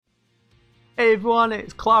Hey everyone,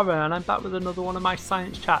 it's Clara and I'm back with another one of my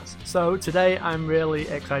science chats. So today I'm really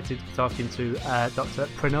excited to be talking to Dr.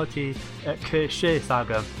 Pranoti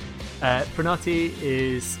Kshirsarngam. Pranoti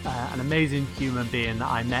is an amazing human being that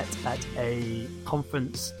I met at a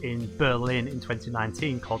conference in Berlin in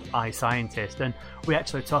 2019 called iScientist, and we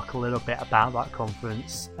actually talk a little bit about that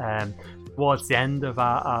conference towards the end of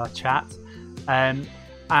our chat.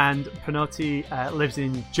 And Pranoti lives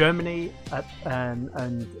in Germany, and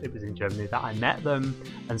it was in Germany that I met them,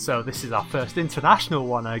 and so this is our first international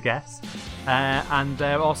one, I guess. And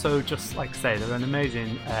they're also, just like I say, they're an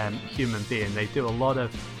amazing human being. They do a lot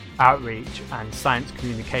of outreach and science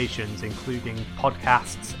communications, including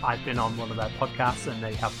podcasts. I've been on one of their podcasts, and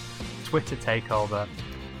they have Twitter takeover.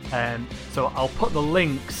 So I'll put the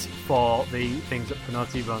links for the things that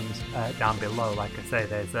Pranoti runs down below. Like I say,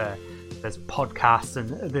 there's podcasts,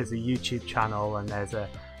 and there's a YouTube channel, and there's a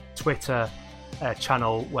Twitter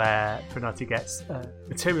channel where Pranoti gets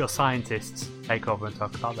material scientists take over and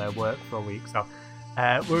talk about their work for a week. So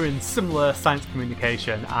we're in similar science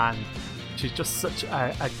communication, and she's just such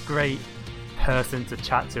a great person to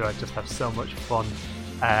chat to. I just have so much fun,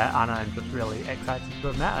 and I'm just really excited to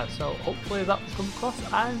have met her. So hopefully that will come across,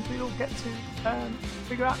 and we'll get to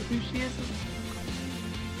figure out who she is.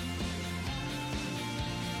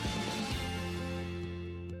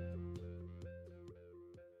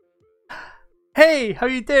 Hey, how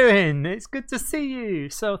you doing? It's good to see you.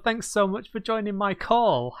 So thanks so much for joining my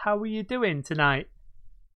call. How are you doing tonight?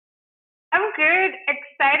 I'm good.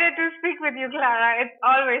 Excited to speak with you, Clara. It's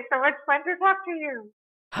always so much fun to talk to you.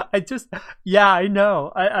 I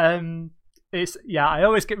know. I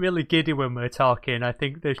always get really giddy when we're talking. I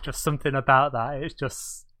think there's just something about that. It's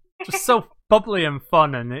just so bubbly and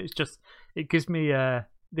fun, and it gives me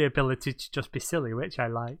the ability to just be silly, which I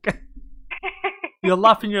like. Your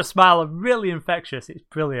laugh and your smile are really infectious. It's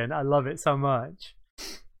brilliant. I love it so much.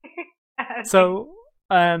 So,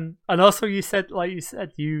 and also you said,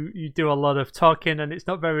 you do a lot of talking, and it's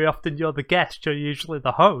not very often you're the guest. You're usually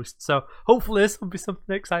the host. So hopefully this will be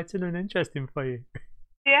something exciting and interesting for you.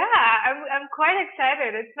 Yeah, I'm quite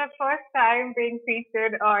excited. It's my first time being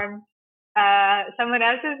featured on someone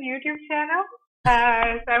else's YouTube channel. So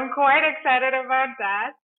I'm quite excited about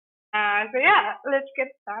that. So yeah, let's get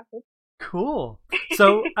started. Cool.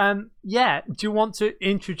 So, do you want to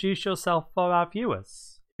introduce yourself for our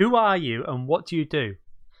viewers? Who are you and what do you do?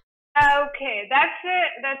 Okay, that's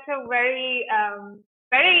a very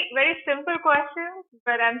very simple question,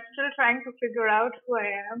 but I'm still trying to figure out who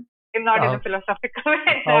I am. I'm not in a philosophical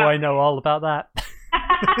way. Oh, I know all about that.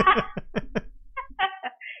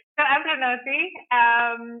 So I'm Pranoti,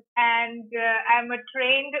 and I'm a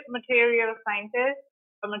trained material scientist,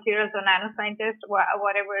 or materials or nanoscientist,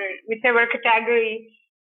 whichever category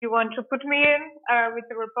you want to put me in,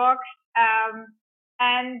 whichever box.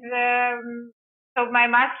 So my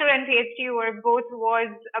master and PhD work both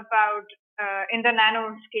was about in the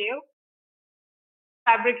nano scale,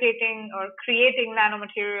 fabricating or creating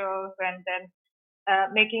nanomaterials, and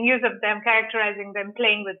then making use of them, characterizing them,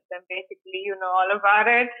 playing with them. Basically, you know all about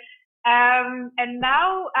it. And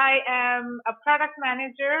now I am a product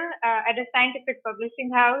manager at a scientific publishing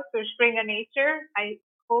house, so Springer Nature. I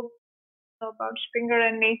hope you know about Springer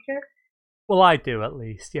and Nature. Well, I do at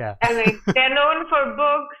least, yeah. I mean, they're known for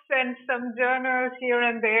books and some journals here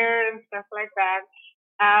and there and stuff like that.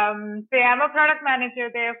 So yeah, I'm a product manager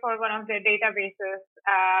there for one of their databases,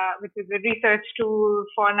 which is a research tool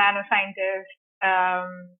for nanoscientists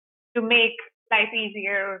to make life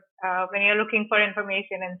easier when you're looking for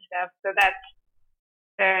information and stuff. So that's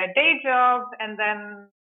the day job, and then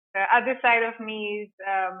the other side of me is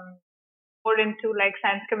more into like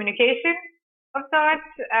science communication of sorts.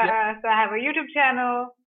 So I have a YouTube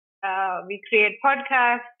channel. We create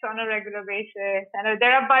podcasts on a regular basis, and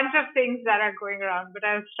there are a bunch of things that are going around. But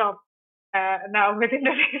I'll stop now with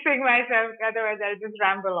introducing myself. Otherwise, I'll just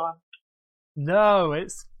ramble on. No,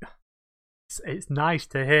 it's nice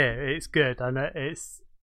to hear. It's good, and it's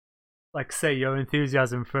like I say, your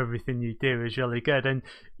enthusiasm for everything you do is really good. And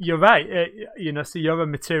you're right, so you're a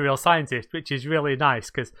material scientist, which is really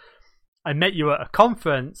nice, because I met you at a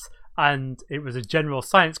conference, and it was a general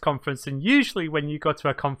science conference, and usually when you go to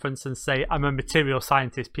a conference and say I'm a material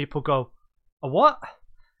scientist, people go, "A what?"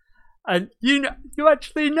 And you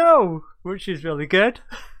actually know, which is really good.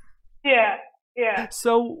 Yeah.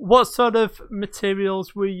 So what sort of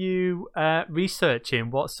materials were you researching?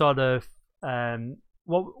 What sort of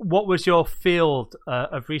what was your field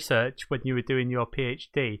of research when you were doing your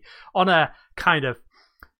PhD on a kind of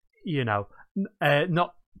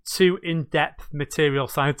not two in-depth material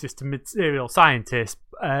scientists to material scientists,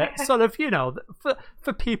 sort of,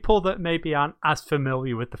 for people that maybe aren't as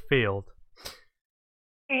familiar with the field.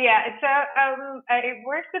 Yeah, so I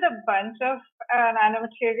worked with a bunch of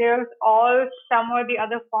nanomaterials, all some or the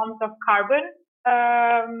other forms of carbon.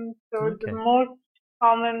 So the most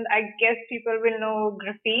common, I guess people will know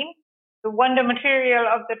graphene, the wonder material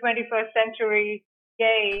of the 21st century.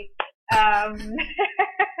 Yay. I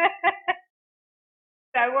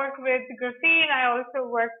work with graphene. I also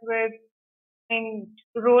work with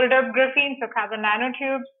rolled up graphene, so carbon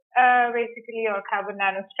nanotubes, basically, or carbon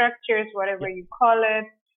nanostructures, whatever you call it.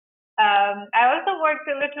 I also worked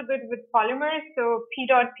a little bit with polymers, so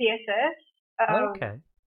P.PSS.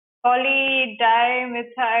 Polydimethyl.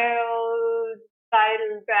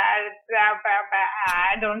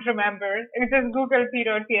 I don't remember. You just Google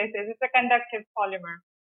P.PSS. It's a conductive polymer.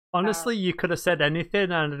 Honestly, you could have said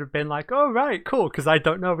anything and it'd have been like, oh, right, cool, because I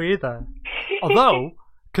don't know either. Although,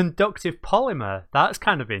 conductive polymer, that's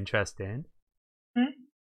kind of interesting.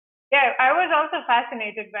 Yeah, I was also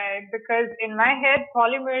fascinated by it because in my head,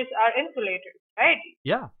 polymers are insulators, right?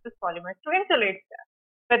 Yeah. This polymers to insulate stuff.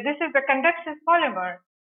 But this is a conductive polymer,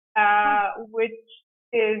 which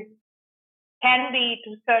can be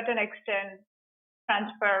to a certain extent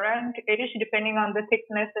transparent-ish, depending on the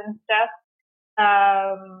thickness and stuff.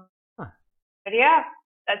 But yeah,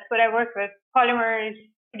 that's what I work with. Polymers,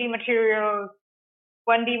 2D materials,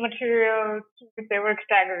 1D materials, they work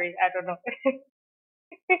staggeringly. I don't know.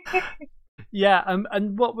 Yeah,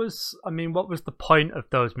 and what was the point of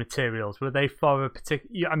those materials? Were they for a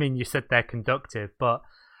particular? I mean, you said they're conductive, but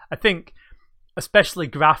I think especially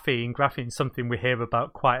graphene's something we hear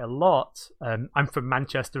about quite a lot. I'm from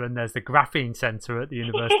Manchester, and there's the Graphene Centre at the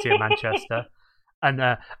University of Manchester, and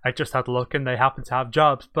I just had a look, and they happen to have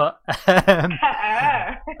jobs. But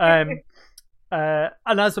and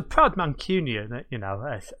as a proud Mancunian,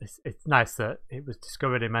 it's nice that it was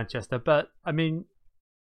discovered in Manchester. But I mean,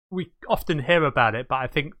 we often hear about it, but I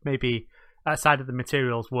think maybe outside of the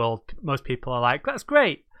materials world, most people are like, "That's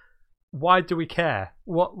great. Why do we care?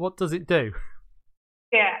 What does it do?"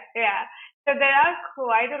 Yeah. So there are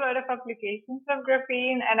quite a lot of applications of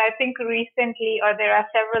graphene, and I think recently, or there are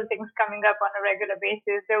several things coming up on a regular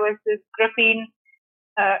basis. There was this graphene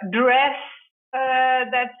dress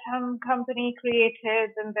that some company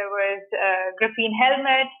created, and there was graphene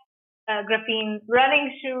helmet, graphene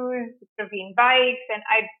running shoes, graphene bikes, and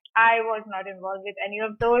I was not involved with any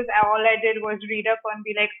of those. All I did was read up and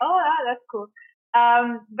be like, oh, that's cool.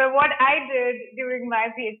 But what I did during my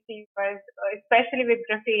PhD was, especially with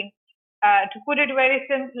graphene, to put it very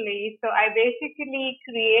simply, so I basically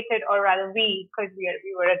created, or rather we, because we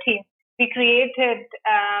were a team, we created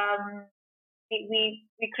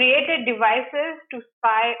we created devices to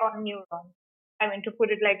spy on neurons. I mean, to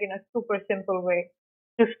put it like in a super simple way,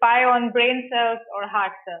 to spy on brain cells or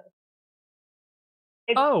heart cells.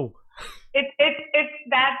 It's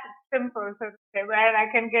that simple, so to say, where I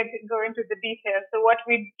can go into the details. So what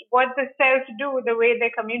the cells do, the way they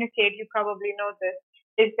communicate, you probably know this,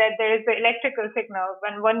 is that there is an electrical signal.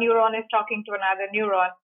 When one neuron is talking to another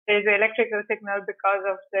neuron, there is an electrical signal because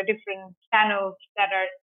of the different channels that are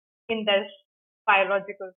in this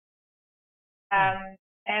biological.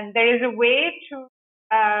 And there is a way to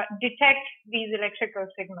detect these electrical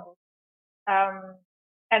signals.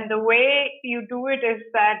 And the way you do it is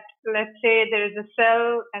that, let's say there is a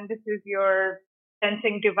cell and this is your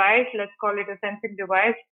sensing device. Let's call it a sensing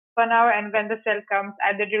device for now. And when the cell comes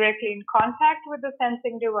either directly in contact with the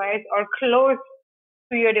sensing device or close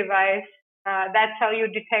to your device, that's how you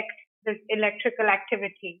detect this electrical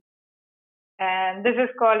activity. And this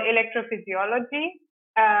is called electrophysiology.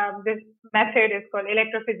 This method is called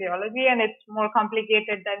electrophysiology, and it's more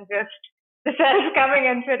complicated than just the cells coming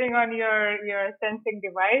and sitting on your sensing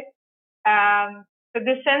device. So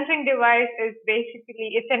this sensing device is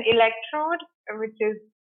basically, it's an electrode,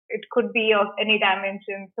 it could be of any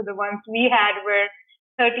dimension. So the ones we had were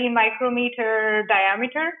 30 micrometer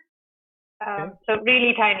diameter. So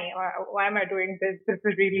really tiny. Why am I doing this? This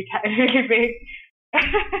is really tiny, really big.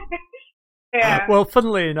 Yeah. Well,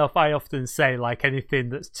 funnily enough, I often say like anything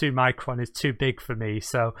that's 2 micron is too big for me.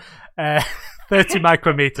 So 30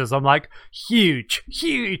 micrometers, I'm like huge.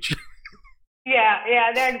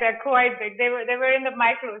 Yeah, they're quite big. They were in the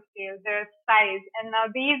micro scale, their size, and now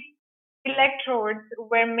these electrodes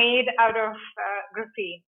were made out of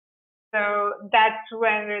graphene. So that's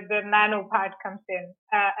where the nano part comes in.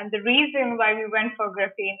 And the reason why we went for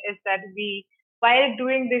graphene is that while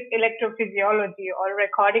doing this electrophysiology or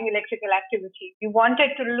recording electrical activity, we wanted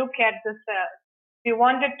to look at the cells. We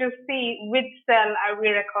wanted to see which cell are we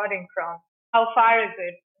recording from, how far is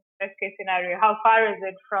it, best case scenario, how far is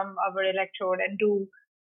it from our electrode, and do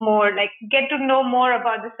more, like get to know more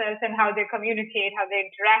about the cells and how they communicate, how they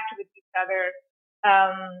interact with each other.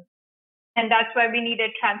 And that's why we need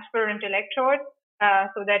a transparent electrode,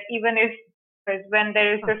 so that even if, because when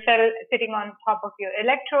there is a cell sitting on top of your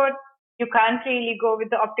electrode, you can't really go with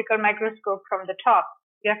the optical microscope from the top.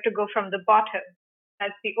 You have to go from the bottom.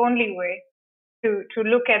 That's the only way to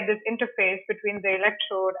look at this interface between the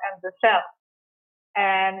electrode and the cell.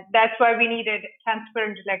 And that's why we needed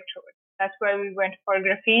transparent electrode. That's why we went for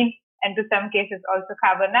graphene, and to some cases also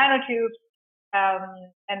carbon nanotubes.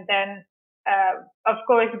 And then, of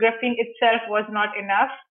course, graphene itself was not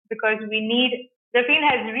enough, because graphene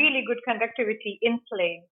has really good conductivity in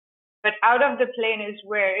plane, but out of the plane is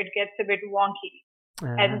where it gets a bit wonky.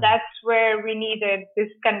 And that's where we needed this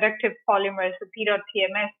conductive polymer, so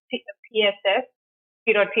PEDOT-PSS.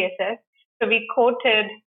 So we coated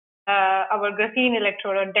our graphene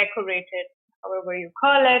electrode, or decorated, however you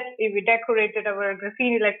call it. We decorated our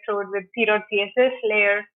graphene electrode with PEDOT-PSS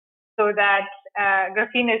layer, so that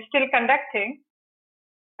graphene is still conducting,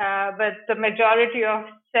 but the majority of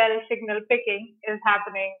cell signal picking is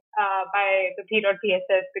happening by the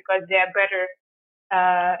PEDOT-PSS, because they are better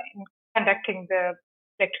in conducting the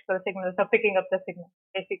electrical signals, or picking up the signals,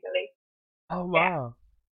 basically. Oh, wow. Yeah.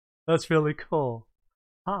 That's really cool.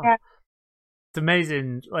 Huh. Yeah. It's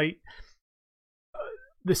amazing. Like,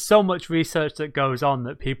 there's so much research that goes on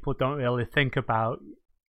that people don't really think about,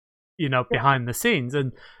 behind the scenes.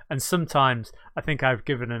 And sometimes, I think I've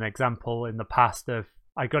given an example in the past of,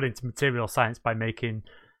 I got into material science by making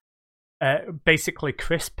basically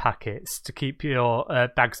crisp packets to keep your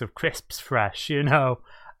bags of crisps fresh,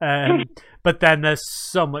 but then there's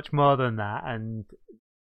so much more than that, and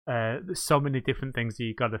there's so many different things that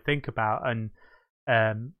you got to think about. And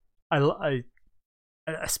I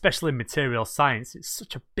especially material science, it's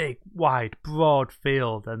such a big, wide, broad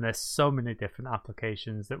field, and there's so many different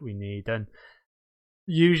applications that we need. And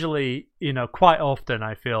usually, quite often,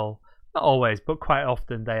 I feel, not always, but quite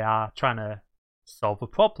often, they are trying to solve a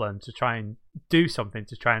problem, to try and do something,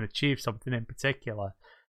 to try and achieve something in particular.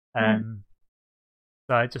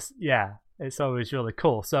 So it's always really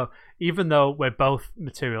cool. So even though we're both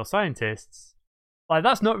material scientists, like,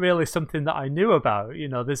 that's not really something that I knew about.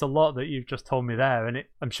 There's a lot that you've just told me there, and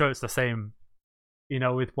I'm sure it's the same,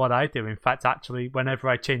 with what I do. In fact, actually, whenever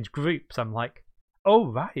I change groups, I'm like, oh,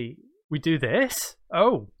 right, we do this?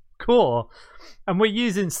 Oh, cool. And we're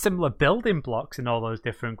using similar building blocks in all those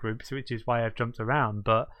different groups, which is why I've jumped around.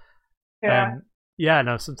 But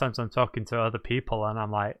sometimes I'm talking to other people and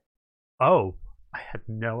I'm like, oh, I had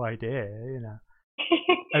no idea,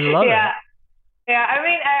 I love it. Yeah, I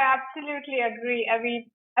mean, I absolutely agree. I mean,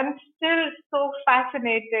 I'm still so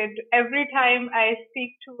fascinated every time I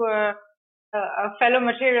speak to a fellow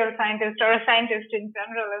material scientist, or a scientist in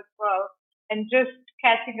general as well, and just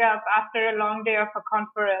catching up after a long day of a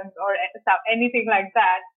conference or anything like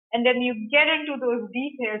that. And then you get into those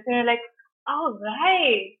details and you're like, oh,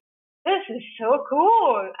 right, this is so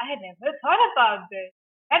cool. I never thought about this.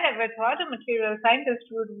 I never thought a material scientist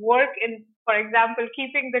would work in, for example,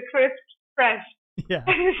 keeping the crisps fresh. Yeah.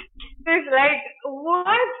 It's like,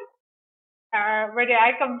 what? But yeah,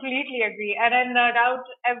 I completely agree. And I no doubt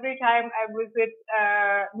every time I visit,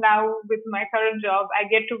 now with my current job, I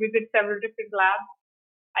get to visit several different labs.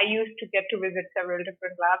 I used to get to visit several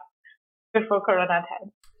different labs before Corona time.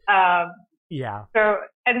 Yeah. So,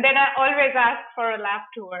 and then I always ask for a lab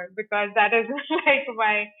tour, because that is like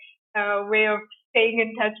my way of staying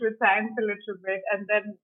in touch with science a little bit. And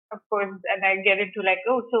then, of course, and I get into like,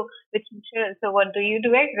 oh, so which material? So what do you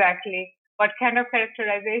do exactly? What kind of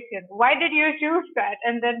characterization? Why did you choose that?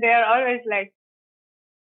 And then they are always like,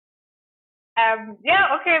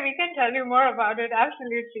 okay, we can tell you more about it,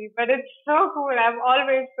 absolutely. But it's so cool. I'm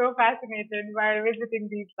always so fascinated by visiting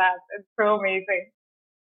these labs. It's so amazing.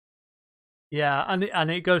 Yeah,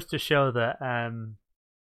 and it goes to show that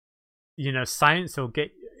science will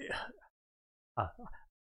get.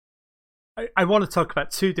 I want to talk about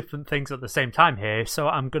two different things at the same time here, so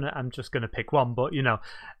I'm just gonna pick one. But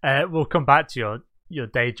we'll come back to your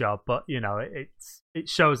day job. But it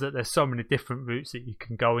shows that there's so many different routes that you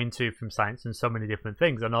can go into from science, and so many different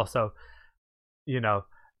things. And also, you're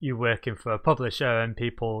working for a publisher, and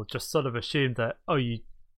people just sort of assume that, oh,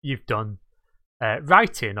 you've done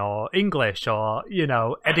writing or English or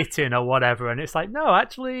editing or whatever, and it's like, no,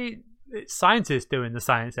 actually, it's scientists doing the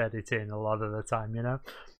science editing a lot of the time. Yeah.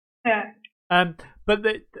 But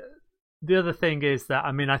the other thing is that,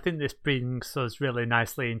 I think this brings us really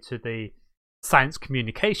nicely into the science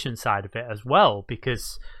communication side of it as well,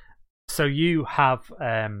 because so you have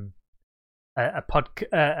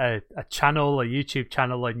a channel, a YouTube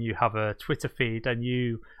channel, and you have a Twitter feed, and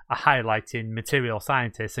you are highlighting material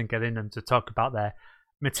scientists and getting them to talk about their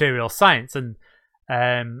material science. And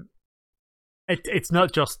it's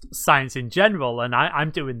not just science in general. And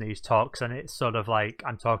I'm doing these talks, and it's sort of like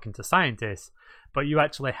I'm talking to scientists, but you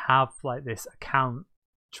actually have like this account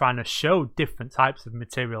trying to show different types of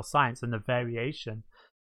material science and the variation.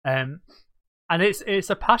 And it's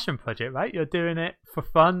a passion project, right? You're doing it for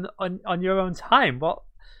fun on your own time.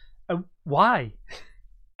 Why?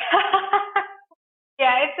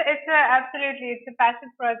 Yeah, absolutely, it's a passion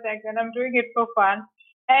project, and I'm doing it for fun.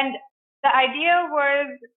 And the idea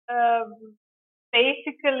was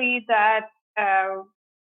basically that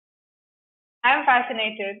I'm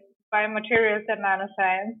fascinated by materials and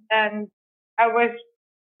nanoscience, and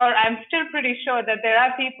I'm still pretty sure that there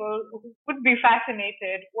are people who would be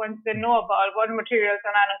fascinated once they know about what materials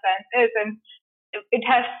and nanoscience is. And it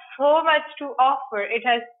has so much to offer. It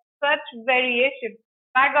has such variation.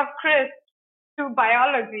 Bag of crisps to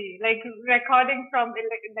biology, like recording from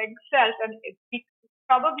like cells, and it's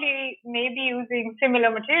probably maybe using similar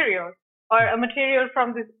materials or a material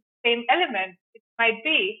from the same element. It might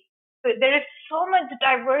be. So there is so much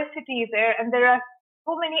diversity there, and there is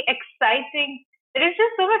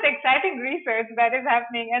just so much exciting research that is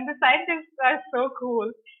happening, and the scientists are so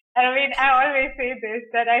cool. And I mean, I always say this,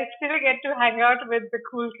 that I still get to hang out with the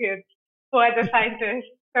cool kids who are the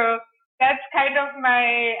scientists. So that's kind of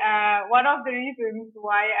my one of the reasons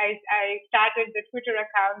why I started the Twitter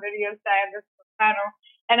account, the Real Scientist Nano,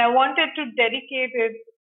 and I wanted to dedicate it,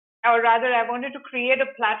 or rather, I wanted to create a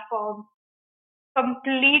platform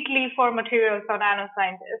completely for materials or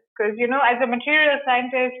nanoscientists. Because as a material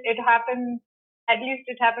scientist, at least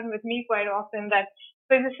it happened with me quite often, that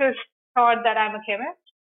physicists thought that I'm a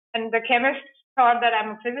chemist, and the chemists thought that I'm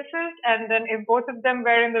a physicist, and then if both of them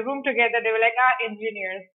were in the room together, they were like,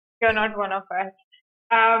 engineers, you're not one of us.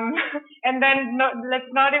 And then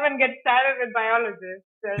let's not even get started with biologists.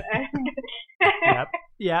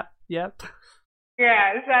 Yep.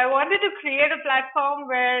 Yeah, so I wanted to create a platform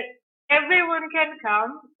where everyone can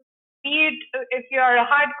come, be it if you're a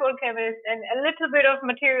hardcore chemist and a little bit of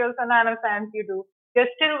materials and nanoscience you do, you're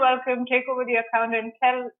still welcome. Take over the account and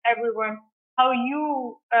tell everyone how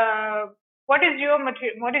what is your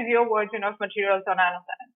version of materials or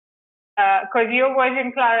nanoscience. Because your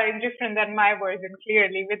version, Clara, is different than my version,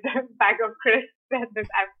 clearly, with the bag of crisps that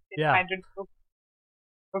I've imagined so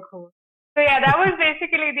cool. So yeah, that was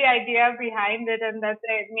basically the idea behind it, and that's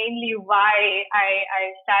mainly why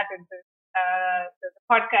I started this the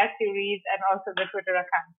podcast series and also the Twitter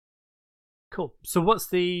account. Cool. So what's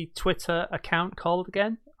the Twitter account called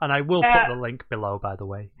again? And I will put the link below, by the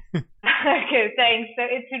way. Okay, thanks. So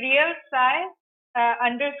it's _nano.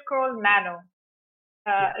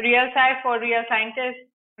 Real Sci for Real Scientist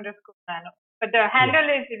 _nano. But the handle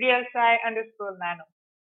is Real Sci _nano.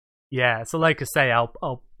 Yeah, so like I say,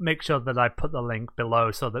 I'll make sure that I put the link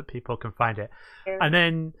below so that people can find it. Yeah. And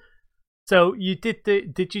then, so you did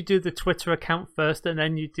you do the Twitter account first, and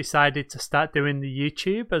then you decided to start doing the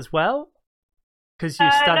YouTube as well? Because you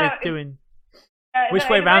started doing. Which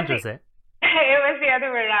way round was it? It was the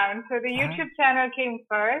other way around. So the YouTube channel came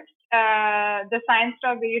first. The Science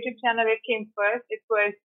Talk, the YouTube channel, it came first. It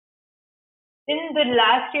was in the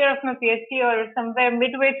last year of my PhD, or somewhere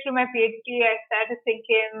midway through my PhD, I started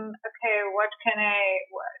thinking, okay, what can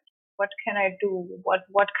I do?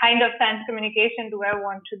 What kind of science communication do I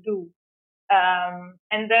want to do?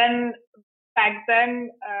 And then back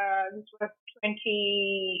then, this was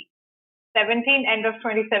 2017, end of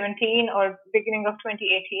 2017 or beginning of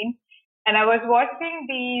 2018. And I was watching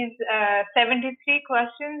these 73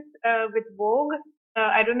 questions with Vogue.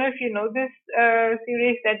 I don't know if you know this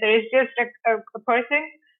series, that there is just a person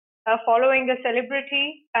following a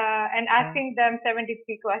celebrity and asking them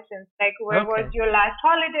 73 questions, like where was your last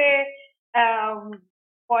holiday?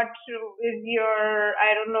 What is your,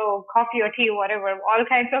 I don't know, coffee or tea, whatever, all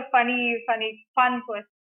kinds of fun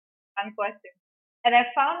questions. And I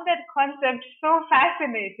found that concept so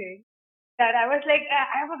fascinating that I was like,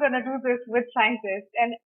 I'm going to do this with scientists.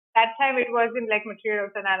 And that time it wasn't like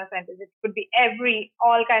materials and nanoscientists. It could be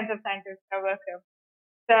all kinds of scientists are welcome.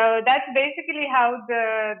 So that's basically how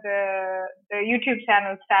the YouTube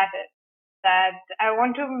channel started. That I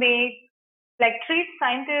want to treat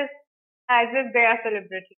scientists as if they are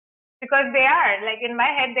celebrities. Because they are, like in my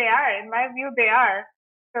head they are, in my view they are.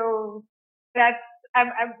 So that's,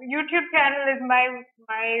 YouTube channel is my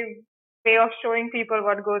way of showing people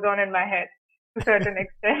what goes on in my head to a certain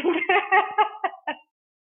extent.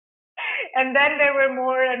 And then there were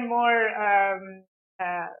more and more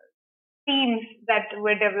themes that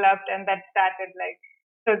were developed and that started like,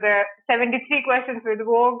 so the 73 questions with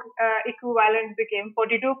Vogue equivalent became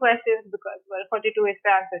 42 questions because, well, 42 is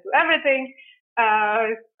the answer to everything.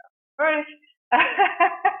 First,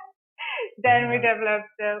 then we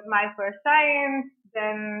developed My First Science.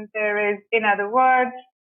 Then there is In Other Words.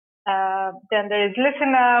 Then there is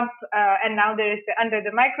Listen Up. And now there is the Under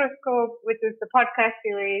the Microscope, which is the podcast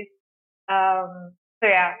series. So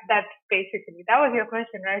yeah, that's basically, that was your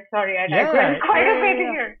question, right? Sorry, I digressed quite a bit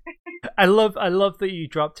here. I love that you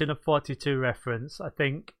dropped in a 42 reference. I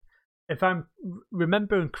think, if I'm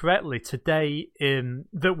remembering correctly, today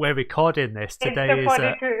that we're recording this, today it's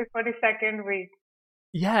the 42nd week.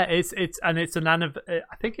 Yeah, it's I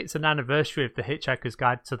think it's an anniversary of the Hitchhiker's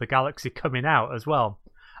Guide to the Galaxy coming out as well.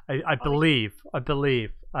 I believe.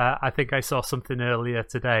 I think I saw something earlier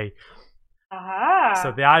today.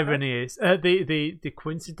 So the irony is, the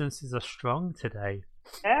coincidences are strong today.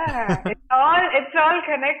 Yeah, it's all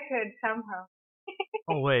connected somehow.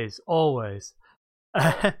 Always.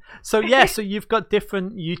 So you've got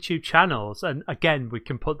different YouTube channels, and again, we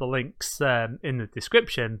can put the links in the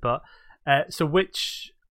description. But so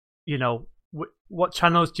which, what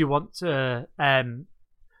channels do you want to?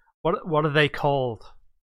 What are they called?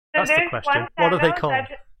 That's the question. What are they called?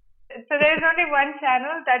 So there's only one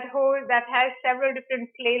channel that has several different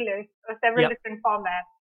playlists or several different formats.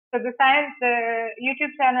 So the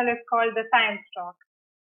YouTube channel is called The Science Talk.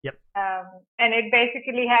 Yep. And it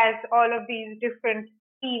basically has all of these different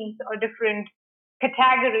themes or different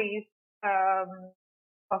categories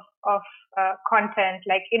of content.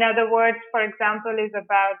 Like, In Other Words, for example, is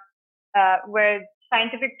about where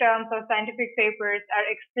scientific terms or scientific papers are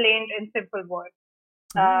explained in simple words.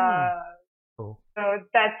 Cool. So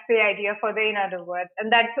that's the idea for the In Other Words.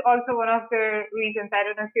 And that's also one of the reasons, I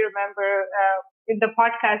don't know if you remember, in the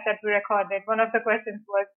podcast that we recorded, one of the questions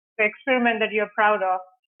was the experiment that you're proud of,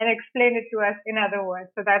 and explain it to us in other words.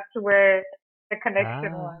 So that's where the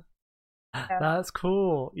connection was. Yeah. That's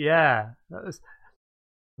cool. Yeah.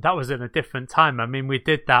 That was in a different time. I mean, we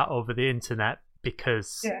did that over the internet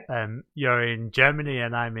because you're in Germany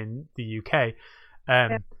and I'm in the UK.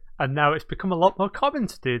 And now it's become a lot more common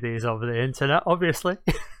to do these over the internet, obviously.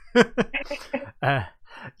 Sorry,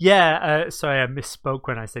 I misspoke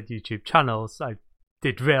when I said YouTube channels. I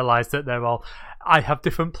did realise that I have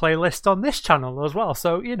different playlists on this channel as well.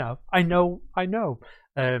 So, I know.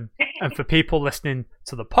 And for people listening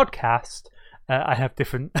to the podcast, I have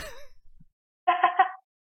different...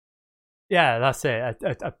 Yeah, that's it.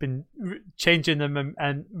 I've been changing them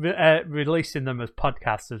and releasing them as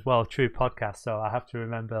podcasts as well, true podcasts. So I have to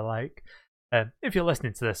remember, if you're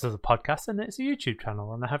listening to this as a podcast, then it's a YouTube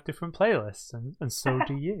channel, and I have different playlists, and so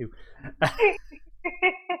do you.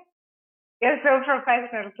 You're so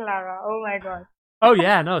professional, Clara. Oh my god. Oh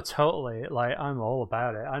yeah, no, totally. I'm all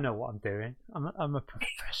about it. I know what I'm doing. I'm a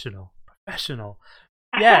professional.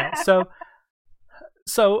 Yeah.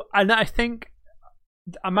 So, and I think.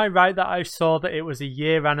 Am I right that I saw that it was a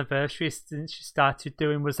year anniversary since you started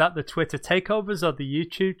doing? Was that the Twitter takeovers or the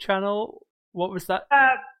YouTube channel? What was that?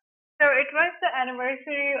 So it was the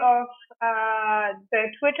anniversary of the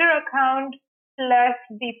Twitter account plus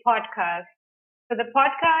the podcast. So the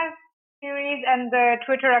podcast series and the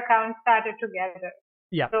Twitter account started together.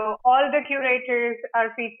 Yeah. So all the curators are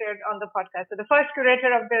featured on the podcast. So the first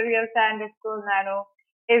curator of the Real Scientist School Nano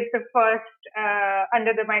is the first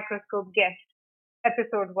Under the Microscope guest.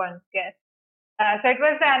 Episode 1, yes. So it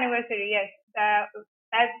was the anniversary, yes.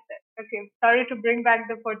 That's okay. Sorry to bring back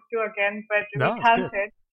the 42 again, but we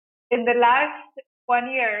counted. In the last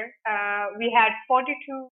 1 year, we had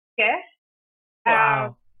 42 guests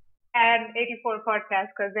and 84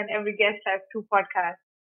 podcasts, because then every guest has 2 podcasts.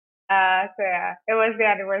 So yeah, it was the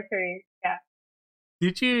anniversary. Yeah.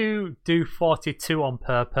 Did you do 42 on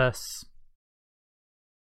purpose?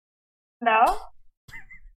 No.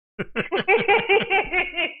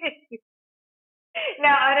 No,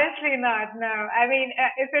 honestly not. No, I mean,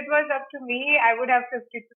 if it was up to me, I would have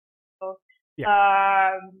 52 people.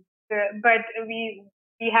 Yeah. But we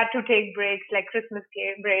had to take breaks, like Christmas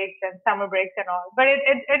breaks and summer breaks and all. But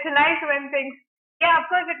it's nice when things. Yeah, of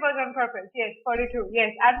course it was on purpose. Yes, 42.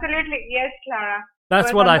 Yes, absolutely. Yes, Clara.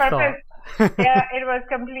 That's what I thought. Yeah, it was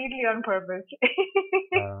completely on purpose.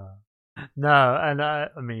 No, and I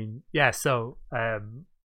mean, yeah. So, for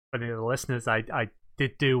any of the listeners, I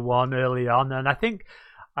did do one early on, and I think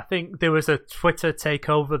there was a Twitter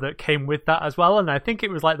takeover that came with that as well, and I think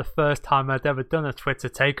it was like the first time I'd ever done a Twitter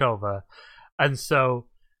takeover, and so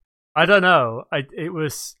I don't know, it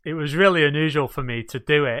was really unusual for me to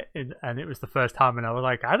do it, and it was the first time, and I was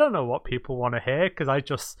like, I don't know what people want to hear, because I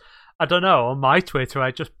don't know, on my Twitter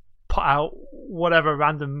I just put out whatever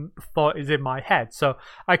random thought is in my head. So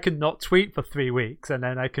I can not tweet for 3 weeks, and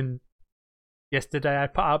then I can. Yesterday I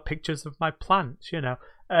put out pictures of my plants, you know.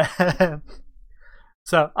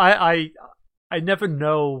 So I never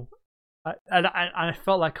know, and I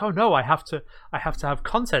felt like, oh no, I have to have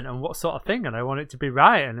content and what sort of thing, and I want it to be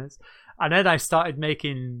right, and then I started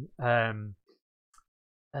making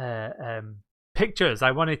pictures.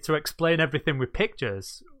 I wanted to explain everything with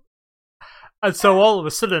pictures. And so all of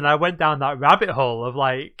a sudden, I went down that rabbit hole of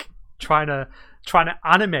like trying to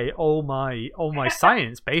animate all my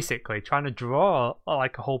science, basically trying to draw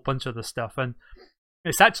like a whole bunch of the stuff. And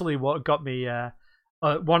it's actually what got me.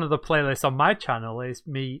 One of the playlists on my channel is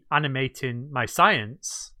me animating my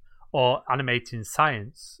science or animating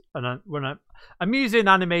science. And I'm using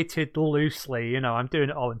animated loosely, you know, I'm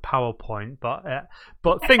doing it all in PowerPoint,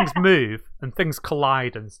 but things move and things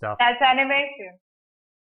collide and stuff. That's animation.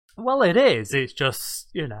 Well, it is. It's just,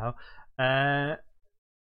 you know,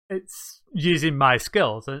 it's using my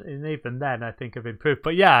skills, and even then, I think I've improved.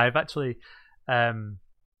 But yeah, I've actually,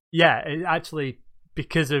 it actually,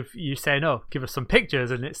 because of you saying, "Oh, give us some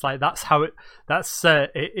pictures," and it's like that's how it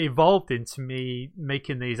evolved into me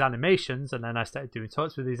making these animations, and then I started doing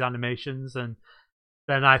talks with these animations, and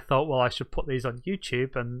then I thought, well, I should put these on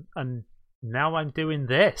YouTube, and now I'm doing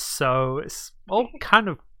this. So it's all kind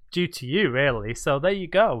of due to you, really. So there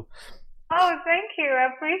you go. Oh, thank you.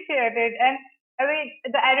 I appreciate it. And I mean,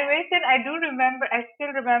 the animation, I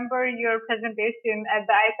still remember your presentation at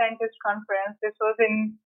the iScientist conference. This was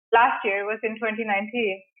last year, it was in 2019.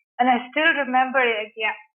 And I still remember it.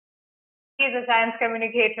 Yeah. He's a science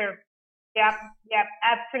communicator. Yeah,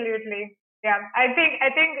 absolutely. Yeah. I think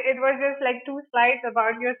it was just like 2 slides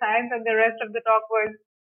about your science, and the rest of the talk was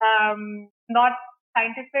not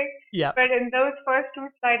scientific. Yeah. But in those first 2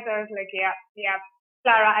 slides, I was like, yeah,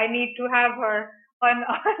 Clara, I need to have her on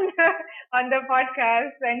the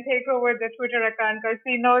podcast and take over the Twitter account because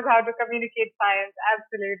she knows how to communicate science.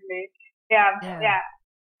 Absolutely. Yeah.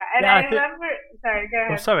 And I remember. Sorry, go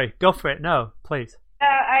ahead. Oh, sorry, go for it. No, please.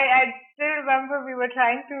 I still remember we were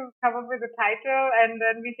trying to come up with a title, and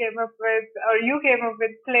then you came up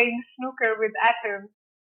with playing snooker with atoms,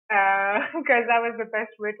 because that was the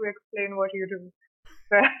best way to explain what you do.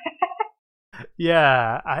 So.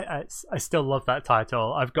 Yeah, I still love that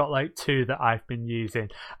title. I've got like 2 that I've been using.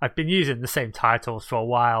 I've been using the same titles for a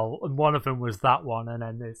while, and one of them was that one, and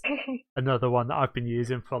then there's another one that I've been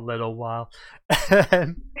using for a little while.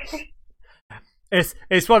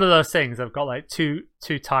 It's one of those things. I've got like two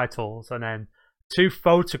titles, and then 2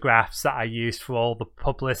 photographs that I use for all the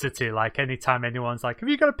publicity. Like anytime anyone's like, "Have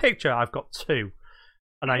you got a picture?" I've got 2.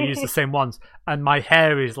 And I use the same ones, and my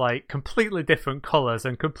hair is like completely different colors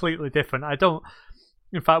and completely different.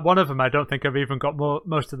 In fact, one of them I don't think I've even got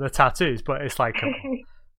most of the tattoos, but it's like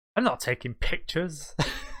I'm not taking pictures.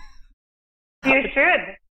 You should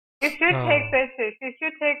take pictures. You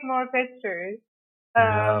should take more pictures.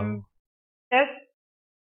 No. Just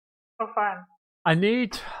for fun. I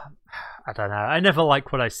don't know. I never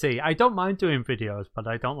like what I see. I don't mind doing videos, but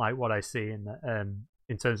I don't like what I see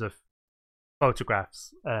in terms of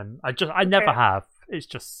photographs. I never have. It's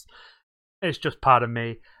just part of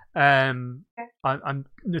me. I'm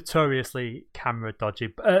notoriously camera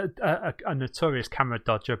dodgy, a notorious camera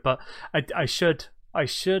dodger. But I should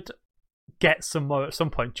get some more at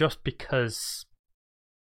some point, just because,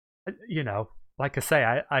 you know, like I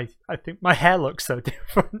say, I think my hair looks so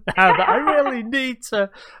different now that I really need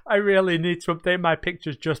to update my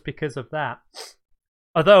pictures just because of that.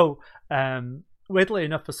 Although, weirdly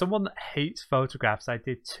enough, for someone that hates photographs, I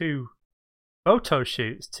did 2 photo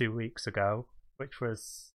shoots 2 weeks ago, which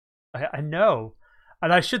was, I know,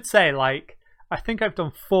 and I should say, like, I think I've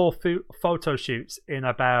done 4 photo shoots in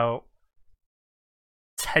about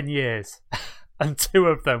 10 years, and 2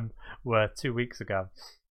 of them were 2 weeks ago.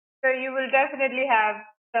 So you will definitely have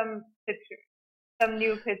some pictures, some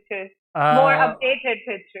new pictures, more updated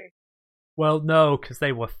pictures. Well, no, because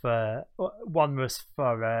they were one was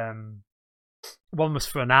for an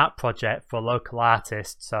art project for a local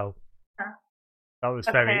artist, so that was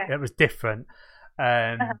it was different.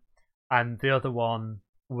 And the other one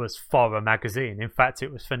was for a magazine. In fact,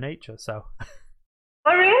 it was for Nature. So.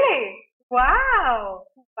 Oh really? Wow!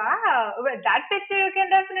 Well, that picture you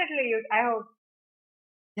can definitely use, I hope.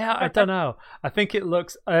 Yeah, I don't know. I think it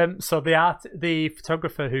looks. So the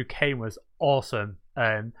photographer who came was awesome.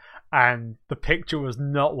 And the picture was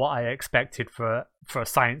not what I expected for a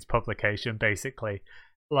science publication, basically.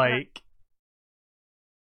 Like,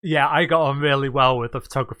 yeah, I got on really well with the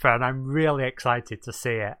photographer, and I'm really excited to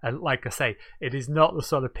see it. And like I say, it is not the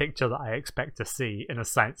sort of picture that I expect to see in a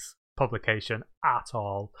science publication at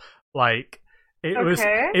all. Like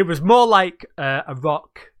Okay. it was more like a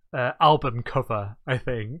rock album cover, I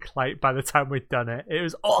think. Like by the time we'd done it, it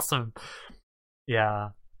was awesome. Yeah,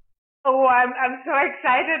 Oh, I'm so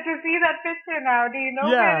excited to see that picture now. Do you know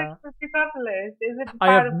where it yeah. will be published? Is it I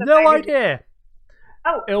part have of the no magazine? idea.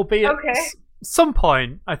 Oh, It'll be at okay. some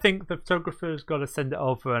point. I think the photographer's got to send it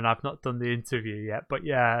over, and I've not done the interview yet. But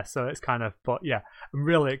yeah, so it's kind of. But yeah, I'm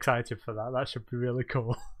really excited for that. That should be really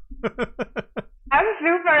cool. I'm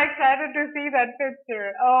super excited to see that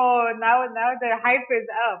picture. Oh, now the hype is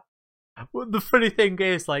up. Well, the funny thing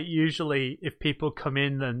is, like, usually if people come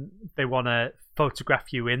in and they want to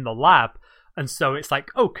photograph you in the lab, and so it's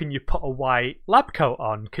like, oh, can you put a white lab coat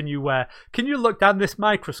on? Can you look down this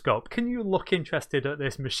microscope? Can you look interested at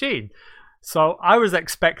this machine? So I was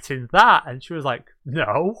expecting that, and she was like,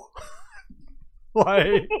 no,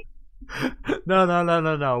 like,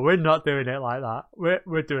 no, we're not doing it like that.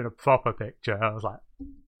 We're doing a proper picture. I was like,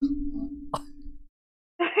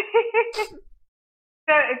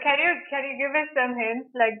 So can you give us some hints?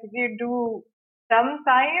 Like, did you do some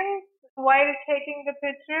science while taking the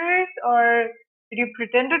pictures, or did you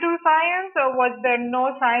pretend to do science, or was there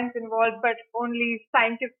no science involved but only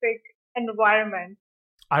scientific environment?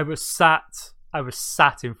 I was sat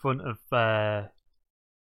in front of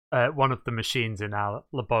one of the machines in our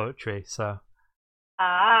laboratory. So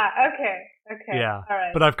Ah, okay, okay, yeah, all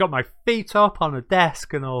right. but I've got my feet up on a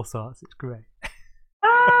desk and all sorts. It's great.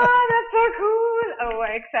 Ah, that's so cool. Oh,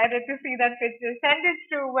 I'm excited to see that picture. Send it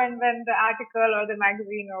through when the article or the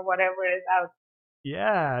magazine or whatever is out.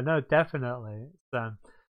 Yeah, no, definitely.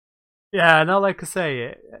 Yeah, no, like I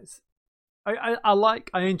say,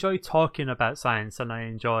 I enjoy talking about science, and I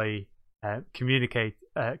enjoy communicating.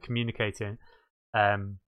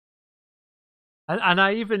 Um, and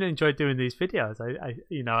I even enjoy doing these videos.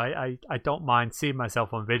 I don't mind seeing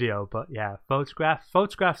myself on video, but yeah,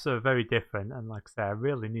 photographs are very different. And like I say, I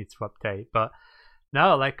really need to update. But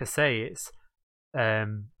no, like I say, it's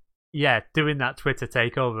yeah, doing that Twitter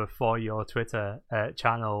takeover for your Twitter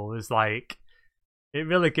channel was like, it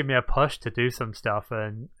really gave me a push to do some stuff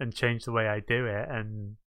and change the way I do it.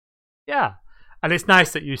 And yeah, and it's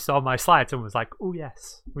nice that you saw my slides and was like, oh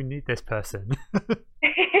yes, we need this person.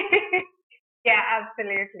 Yeah,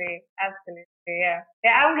 absolutely. Absolutely. Yeah.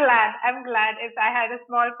 Yeah, I'm glad if I had a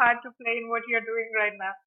small part to play in what you're doing right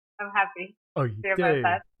now. I'm happy Oh, to you hear about do.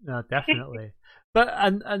 that. No, definitely. But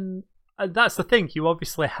and that's the thing. You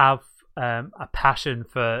obviously have a passion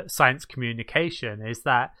for science communication. Is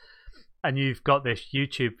that, and you've got this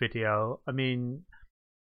YouTube video. I mean,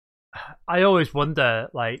 I always wonder,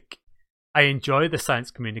 like, I enjoy the science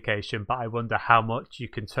communication, but I wonder how much you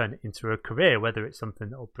can turn it into a career, whether it's something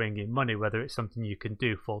that will bring in money, whether it's something you can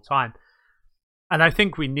do full time. And I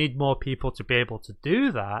think we need more people to be able to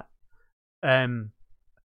do that. And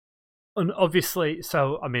obviously,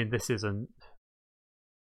 so I mean, this isn't,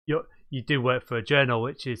 you do work for a journal,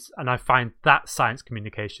 which is, and I find that science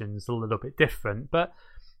communication is a little bit different. But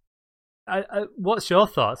what's your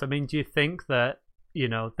thoughts? I mean, do you think that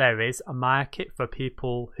there is a market for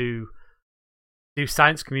people who do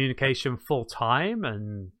science communication full time?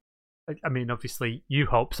 And I mean, obviously, you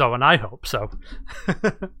hope so, and I hope so.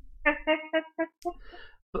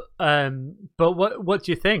 But what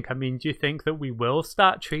do you think? I mean, do you think that we will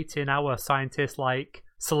start treating our scientists like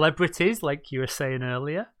celebrities, like you were saying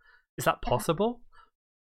earlier? Is that possible?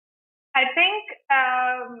 I think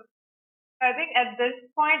at this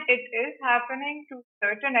point it is happening to a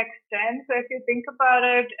certain extent. So if you think about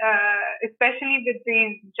it, especially with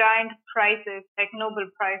these giant prizes like Nobel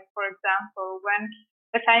Prize, for example, when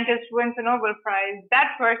a scientist wins a Nobel Prize,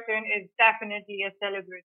 that person is definitely a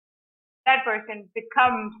celebrity. That person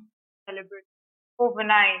becomes a celebrity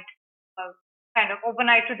overnight, kind of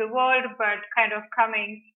overnight to the world, but kind of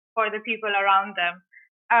coming for the people around them.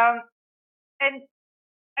 And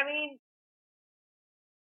I mean,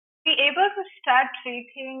 be able to start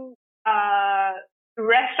treating the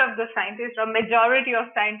rest of the scientists or majority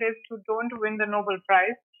of scientists who don't win the Nobel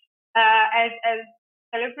Prize as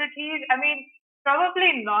celebrities. I mean,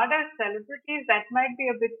 probably not as celebrities. That might be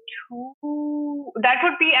a bit too. That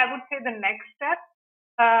would be, I would say, the next step.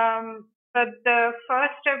 But the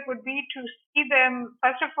first step would be to see them.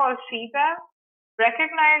 First of all, see them,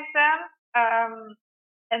 recognize them,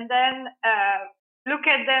 and then look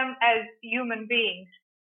at them as human beings.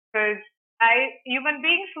 Because human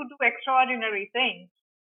beings who do extraordinary things.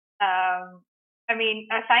 I mean,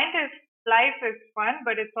 a scientist's life is fun,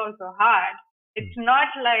 but it's also hard. It's not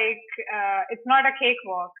like it's not a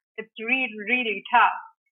cakewalk. It's really, really tough.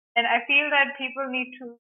 And I feel that people need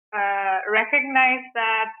to recognize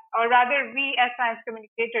that, or rather, we as science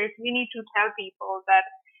communicators, we need to tell people that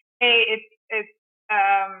it's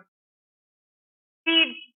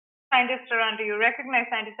feed scientists around you, recognize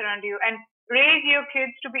scientists around you, and raise your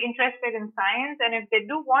kids to be interested in science. And if they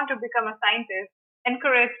do want to become a scientist,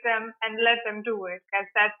 encourage them and let them do it, because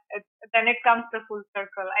then it comes to full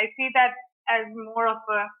circle. I see that as more of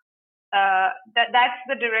a that's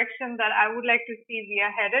the direction that I would like to see we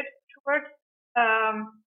are headed towards.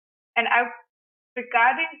 And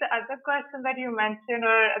regarding the other question that you mentioned,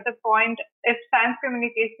 or the point, if science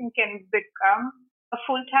communication can become a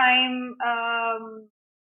full-time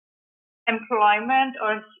employment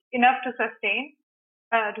or enough to sustain,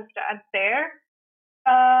 to start there.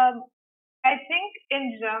 I think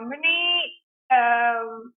in Germany,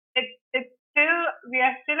 it's still, we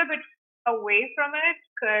are still a bit away from it,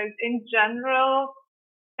 because in general,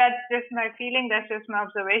 that's just my feeling, that's just my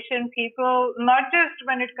observation. People, not just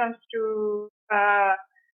when it comes to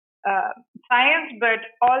science, but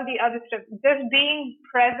all the other stuff, just being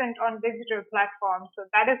present on digital platforms. So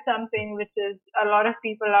that is something which is a lot of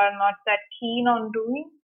people are not that keen on doing.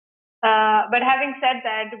 But having said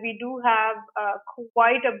that, we do have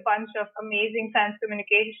quite a bunch of amazing science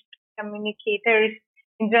communicators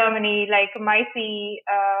in Germany, like Maisi,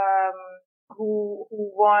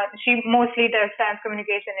 she mostly does science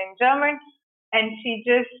communication in German. And she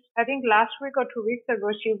just, I think last week or 2 weeks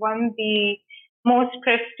ago, she won the most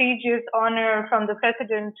prestigious honor from the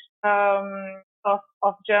president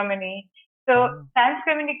of Germany. So science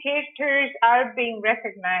communicators are being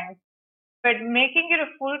recognized. But making it a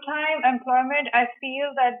full-time employment, I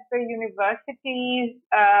feel that the universities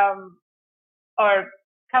or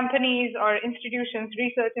companies or institutions,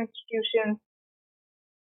 research institutions,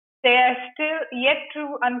 they are still yet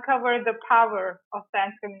to uncover the power of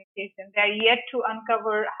science communication. They are yet to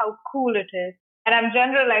uncover how cool it is. And I'm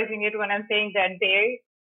generalizing it when I'm saying that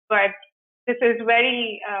but this is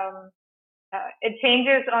very, it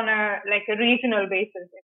changes on a regional basis.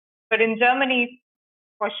 But in Germany,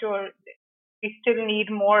 for sure, we still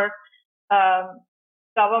need more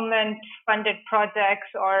government-funded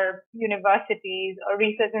projects or universities or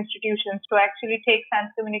research institutions to actually take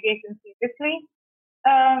science communication seriously.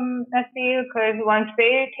 I feel, because once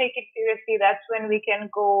they take it seriously, that's when we can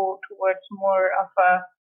go towards more of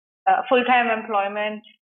a full-time employment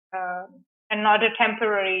and not a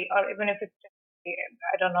temporary, or even if it's temporary,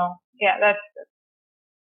 I don't know. Yeah, that's.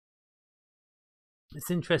 It's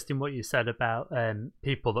interesting what you said about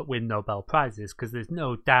people that win Nobel Prizes, because there's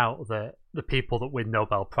no doubt that the people that win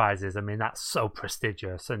Nobel Prizes, I mean, that's so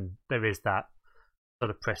prestigious, and there is that sort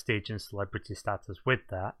of prestige and celebrity status with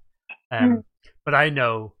that. But I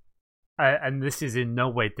know, and this is in no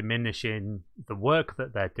way diminishing the work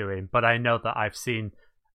that they're doing, but I know that I've seen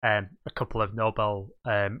a couple of Nobel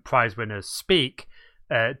Prize winners speak,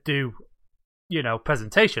 do,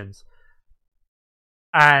 presentations,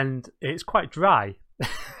 and it's quite dry.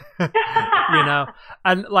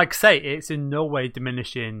 And like say, it's in no way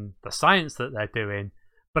diminishing the science that they're doing,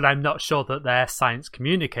 but I'm not sure that they're science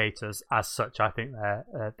communicators as such. I think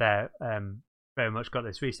they're very much got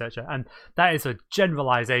this researcher, and that is a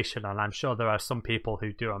generalization, and I'm sure there are some people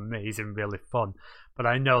who do amazing, really fun, but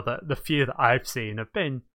I know that the few that I've seen have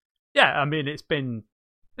been, it's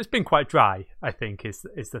been quite dry, I think, is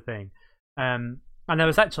the thing. And I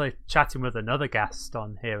was actually chatting with another guest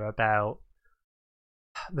on here about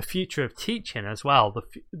the future of teaching as well,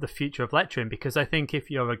 the future of lecturing, because I think if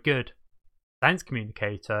you're a good science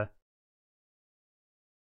communicator,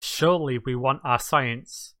 surely we want our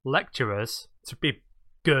science lecturers to be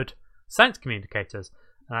good science communicators.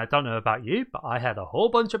 And I don't know about you, but I had a whole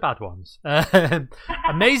bunch of bad ones.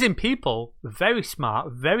 Amazing people, very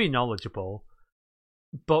smart, very knowledgeable,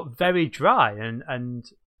 but very dry. And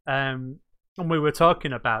we were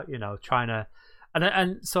talking about, trying to,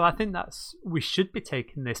 and so I think we should be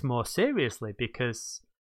taking this more seriously, because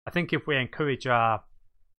I think if we encourage our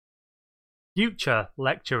future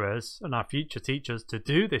lecturers and our future teachers to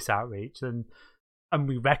do this outreach, and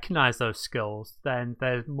we recognize those skills, then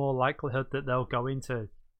there's more likelihood that they'll go into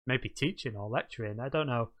maybe teaching or lecturing. I don't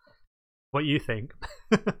know what you think.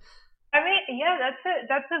 I mean, yeah,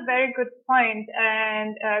 that's a very good point,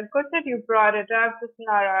 and good that you brought it up,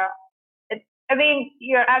 Lara. I mean,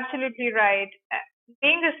 you're absolutely right.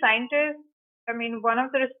 Being a scientist, I mean, one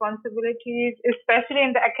of the responsibilities, especially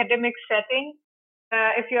in the academic setting,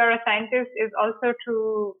 if you're a scientist, is also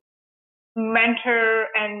to mentor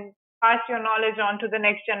and pass your knowledge on to the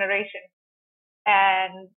next generation.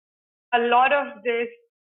 And a lot of this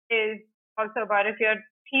is also about, if you're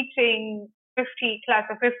teaching class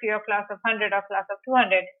of 50 or class of 100 or class of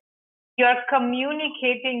 200, you're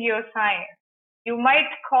communicating your science. You might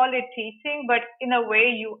call it teaching, but in a way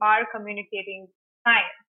you are communicating science.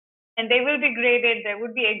 and they will be graded. There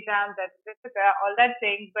would be exams, all that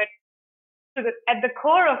thing. But at the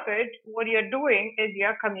core of it, what you're doing is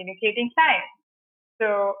you're communicating science.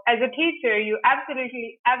 So as a teacher, you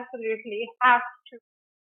absolutely have to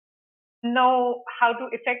know how to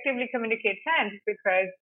effectively communicate science, because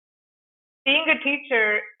being a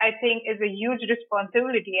teacher, I think, is a huge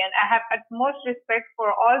responsibility. And I have utmost respect for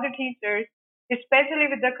all the teachers, especially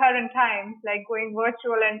with the current times, like going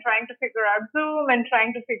virtual and trying to figure out Zoom and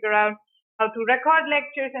trying to figure out how to record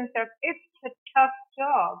lectures and stuff. It's a tough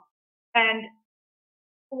job. And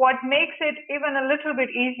what makes it even a little bit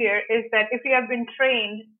easier is that if you have been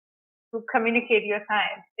trained to communicate your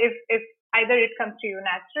science, if either it comes to you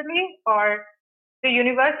naturally, or the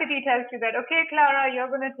university tells you that, okay, Clara, you're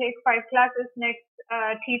going to take 5 classes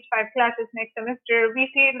teach 5 classes next semester. We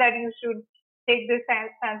feel that you should take this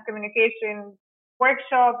science communication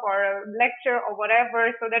workshop or a lecture or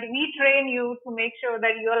whatever, so that we train you to make sure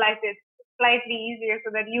that your life is slightly easier,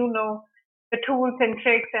 so that you know the tools and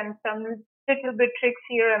tricks and some little bit tricks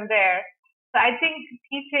here and there. So I think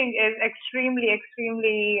teaching is extremely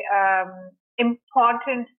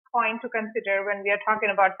important point to consider when we are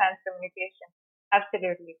talking about science communication.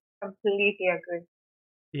 Absolutely. Completely agree.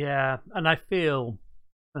 Yeah, and I feel,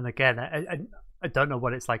 and again, I don't know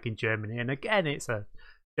what it's like in Germany, and again, it's a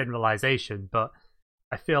generalization, but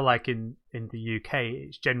I feel like in the UK,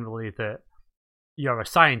 it's generally that you're a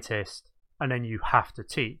scientist and then you have to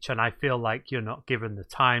teach, and I feel like you're not given the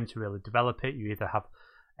time to really develop it. You either have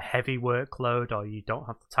a heavy workload or you don't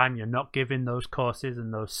have the time. You're not given those courses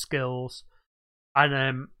and those skills,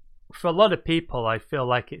 and for a lot of people, I feel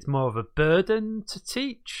like it's more of a burden to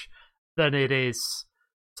teach than it is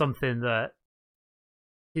something that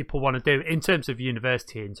people want to do in terms of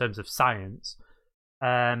university, in terms of science.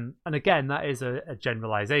 And again, that is a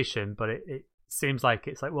generalization, but it seems like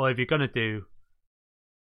it's like, well, if you're going to do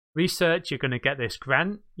research, you're going to get this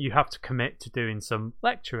grant, you have to commit to doing some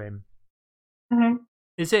lecturing. Mm-hmm.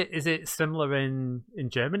 Is it similar in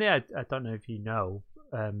Germany? I don't know if you know.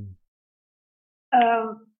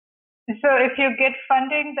 So if you get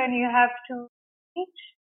funding, then you have to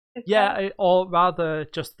teach? Yeah, or rather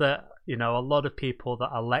just that, a lot of people that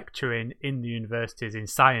are lecturing in the universities in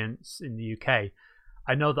science in the UK,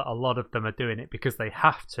 I know that a lot of them are doing it because they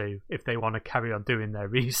have to if they want to carry on doing their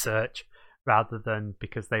research rather than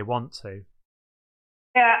because they want to.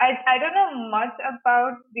 Yeah, I don't know much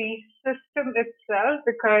about the system itself,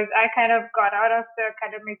 because I kind of got out of the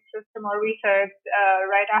academic system or research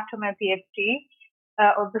right after my PhD.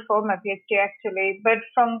 Or before my PhD actually. But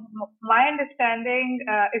from my understanding,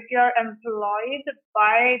 if you're employed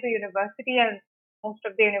by the university, and most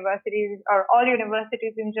of the universities or all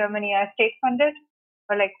universities in Germany are state funded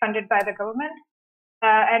or like funded by the government.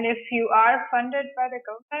 And if you are funded by the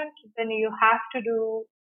government, then you have to do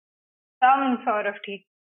some sort of teaching.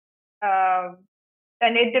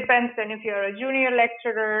 And it depends then if you're a junior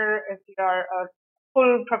lecturer, if you're a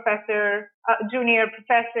full professor, a junior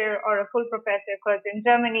professor, or a full professor. Because in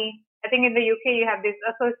Germany, I think in the UK, you have this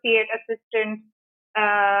associate, assistant,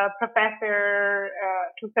 professor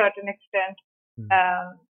to a certain extent.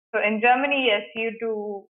 So in Germany, yes, you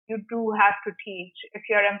do have to teach if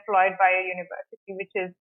you're employed by a university, which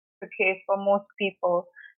is the case for most people.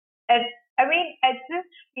 And I mean, I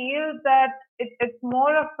just feel that it's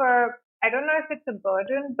more of a, I don't know if it's a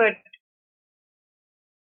burden, but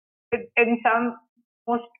in some,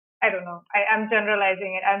 most, I don't know, I'm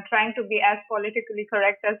generalizing it. I'm trying to be as politically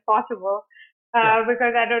correct as possible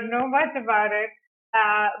because I don't know much about it.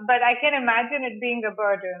 But I can imagine it being a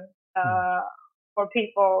burden for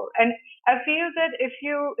people. And I feel that if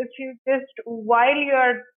you just, while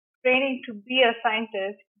you're training to be a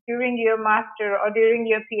scientist during your master or during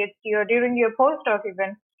your PhD or during your postdoc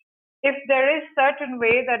even, if there is certain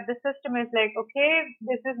way that the system is like, okay,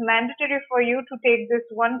 this is mandatory for you to take this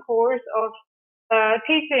one course of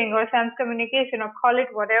teaching or science communication, or call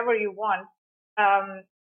it whatever you want.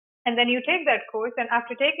 And then you take that course, and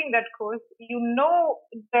after taking that course, you know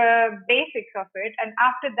the basics of it. And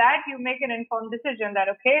after that, you make an informed decision that,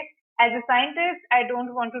 okay, as a scientist, I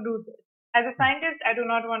don't want to do this. As a scientist, I do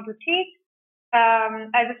not want to teach.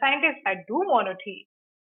 As a scientist, I do want to teach.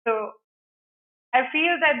 So I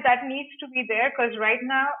feel that needs to be there, because right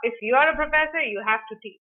now, if you are a professor, you have to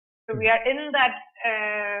teach. So we are in that,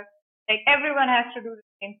 like everyone has to do the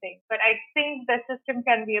same thing. But I think the system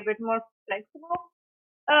can be a bit more flexible.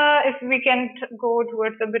 If we can go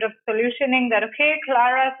towards a bit of solutioning that, okay,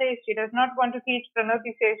 Clara says she does not want to teach,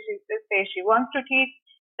 Pranoti says she wants to teach,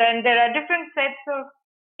 then there are different sets of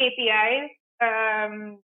KPIs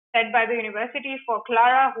set by the university for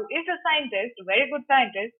Clara, who is a scientist, a very good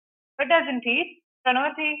scientist, but doesn't teach.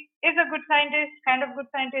 Pranoti is a good scientist, kind of good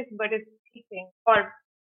scientist, but is teaching or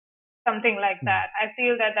something like that. I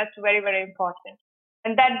feel that that's very, very important.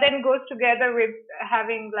 And that then goes together with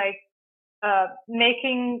having like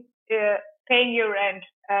making paying your rent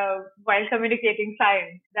while communicating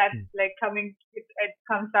science. That's like it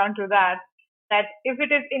comes down to that. That if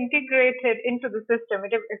it is integrated into the system,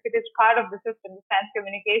 if it is part of the system, the science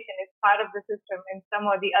communication is part of the system in some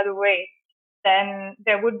or the other way, then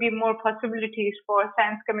there would be more possibilities for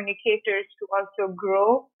science communicators to also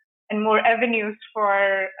grow and more avenues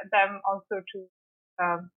for them also to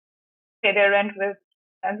pay their rent with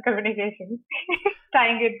science communication,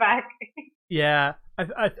 tying it back. Yeah,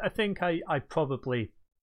 I think I probably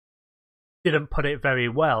didn't put it very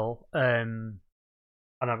well, and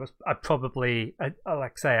I probably like I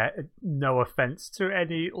say, no offense to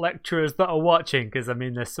any lecturers that are watching, because I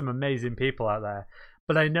mean there's some amazing people out there,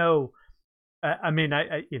 but I know, I mean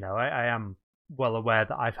I am well aware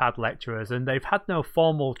that I've had lecturers and they've had no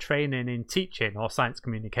formal training in teaching or science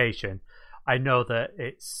communication. I know that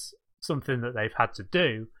it's something that they've had to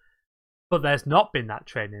do, but there's not been that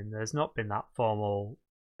training. There's not been that formal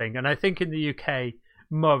thing. And I think in the UK,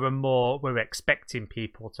 more and more, we're expecting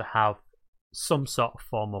people to have some sort of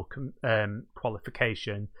formal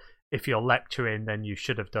qualification. If you're lecturing, then you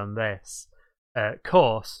should have done this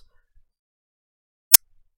course.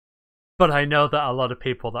 But I know that a lot of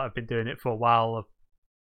people that have been doing it for a while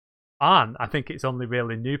aren't. I think it's only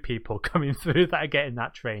really new people coming through that are getting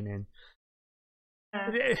that training.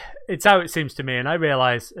 It's how it seems to me, and I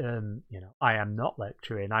realise, I am not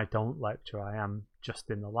lecturing. I don't lecture. I am just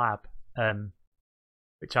in the lab,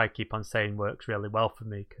 which I keep on saying works really well for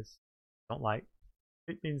me because I don't like.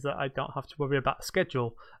 It means that I don't have to worry about a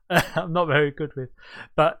schedule. I'm not very good with,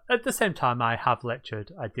 but at the same time, I have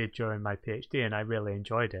lectured. I did during my PhD, and I really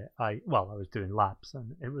enjoyed it. I was doing labs,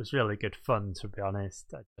 and it was really good fun. To be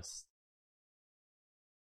honest,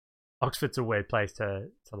 Oxford's a weird place to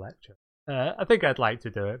lecture. I think I'd like to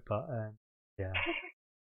do it, but yeah.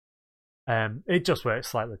 It just works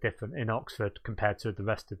slightly different in Oxford compared to the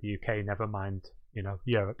rest of the UK, never mind,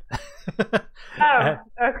 Europe. Oh,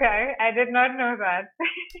 okay. I did not know that.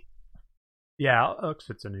 Yeah,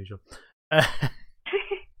 Oxford's unusual.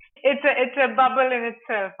 It's a bubble in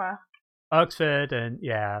itself, huh? Oxford, and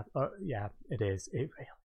yeah, it is. It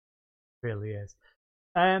really is.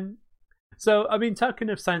 So, I mean, talking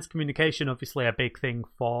of science communication, obviously a big thing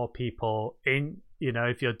for people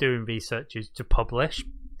if you're doing research is to publish.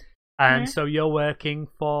 And so you're working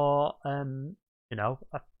for, a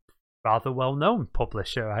rather well-known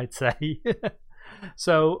publisher, I'd say.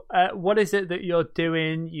 So what is it that you're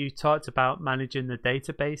doing? You talked about managing the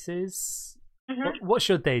databases. What's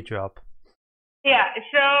your day job? Yeah,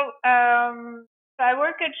 so I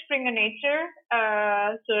work at Springer Nature.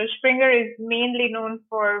 So Springer is mainly known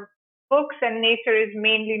for books and Nature is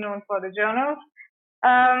mainly known for the journals.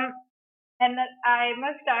 And I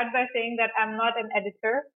must start by saying that I'm not an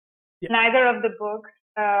editor, neither of the books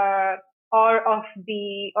or of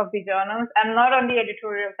the journals. I'm not on the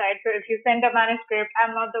editorial side. So if you send a manuscript,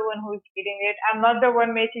 I'm not the one who's reading it. I'm not the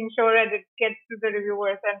one making sure that it gets to the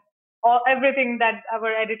reviewers and everything that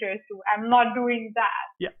our editors do. I'm not doing that.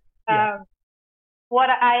 Yeah. What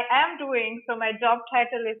I am doing, so my job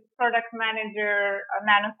title is Product Manager,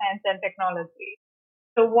 Nanoscience and Technology.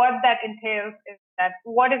 So what that entails is that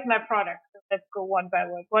what is my product? So let's go one by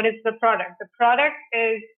one. What is the product? The product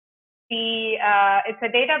is it's a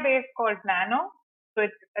database called Nano. So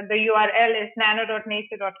the URL is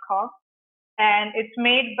nano.nature.com, and it's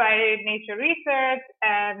made by Nature Research.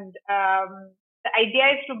 And the idea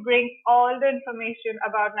is to bring all the information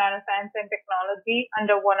about nanoscience and technology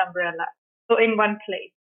under one umbrella. So in one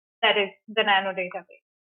place, that is the Nano database.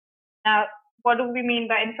 Now, what do we mean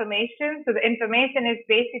by information? So the information is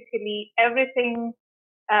basically everything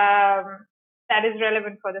that is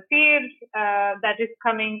relevant for the field, that is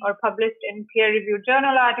coming or published in peer-reviewed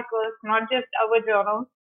journal articles, not just our journals,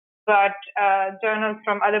 but journals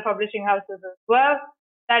from other publishing houses as well.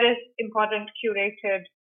 That is important, curated,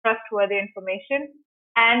 trustworthy information,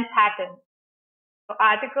 and patents. So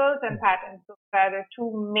articles and patents are the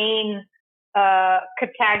two main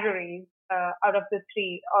categories out of the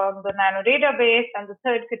three on the Nano database, and the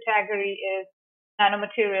third category is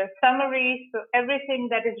nanomaterial summary. So everything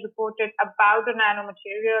that is reported about the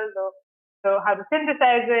nanomaterial, so how to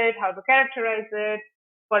synthesize it, how to characterize it,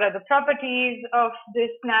 what are the properties of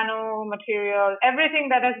this nanomaterial, everything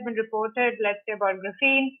that has been reported, let's say about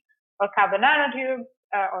graphene or carbon nanotubes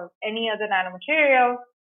or any other nanomaterial,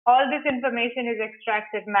 all this information is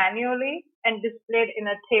extracted manually and displayed in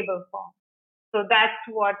a table form. So that's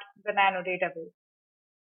what the Nano database is.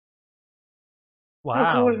 So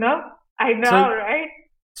cool, Wow. no? I know, So right?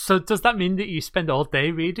 so does that mean that you spend all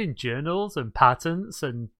day reading journals and patents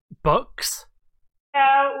and books?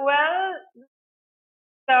 Well,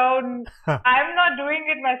 so I'm not doing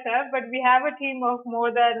it myself, but we have a team of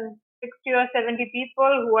more than 60 or 70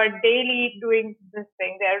 people who are daily doing this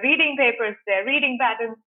thing. They're reading papers, they're reading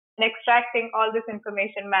patents, and extracting all this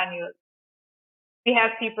information manually. We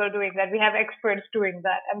have people doing that. We have experts doing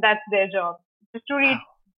that, and that's their job. Just to read, Wow.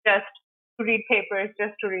 just to read papers,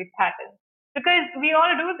 just to read patents. Because we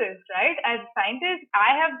all do this, right? As scientists,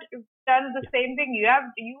 I have done the Yeah. same thing. You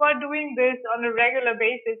are doing this on a regular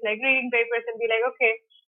basis, like reading papers and be like, okay,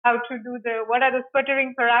 how to do what are the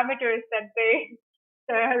sputtering parameters that they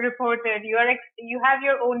reported? You have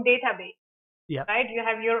your own database, Yeah. right? You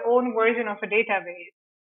have your own version of a database.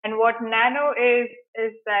 And what Nano is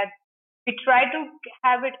that we try to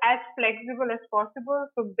have it as flexible as possible.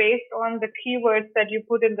 So based on the keywords that you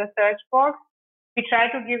put in the search box, we try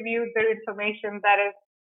to give you the information that is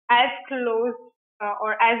as close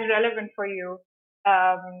or as relevant for you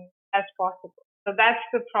as possible. So that's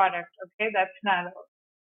the product. Okay, that's Nano.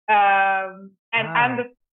 And I'm Wow.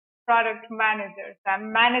 the product manager. So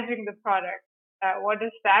I'm managing the product. What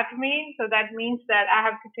does that mean? So that means that I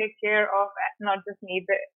have to take care of not just me,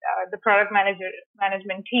 but the product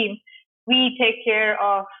management team. We take care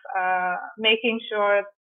of making sure,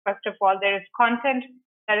 first of all, there is content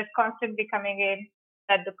that is constantly coming in,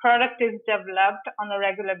 that the product is developed on a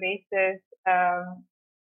regular basis,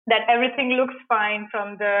 that everything looks fine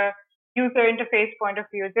from the user interface point of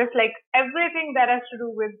view. Just like everything that has to do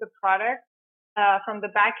with the product from the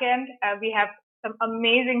back end, we have some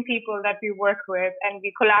amazing people that we work with, and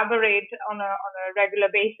we collaborate on a regular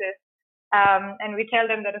basis. And we tell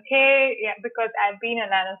them that, okay, yeah, because I've been a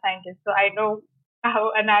nanoscientist, so I know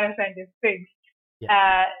how a nanoscientist thinks.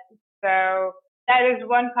 Yeah. So that is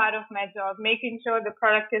one part of my job, making sure the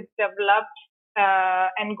product is developed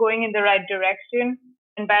and going in the right direction.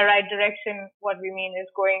 And by right direction, what we mean is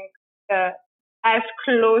going as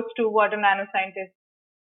close to what a nanoscientist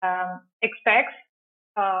expects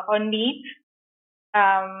or needs.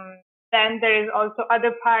 Then there is also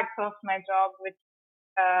other parts of my job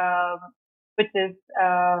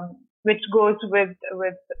which goes with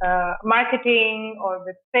marketing or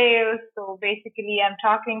with sales. So basically, I'm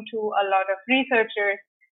talking to a lot of researchers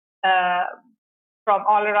from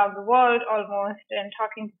all around the world almost, and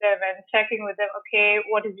talking to them and checking with them. Okay,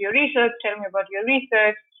 what is your research? Tell me about your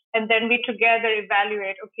research. And then we together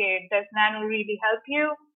evaluate. Okay, does Nano really help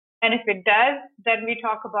you? And if it does, then we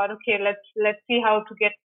talk about, okay, let's see how to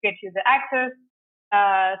get you the access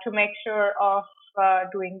to make sure of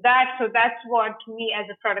doing that. So that's what me as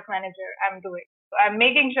a product manager I'm doing. So I'm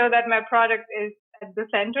making sure that my product is at the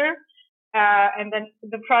center, and then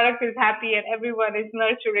the product is happy and everyone is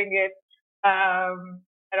nurturing it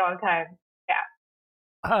at all times. Yeah.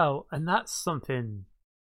 Oh, and that's something.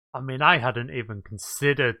 I mean, I hadn't even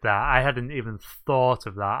considered that. I hadn't even thought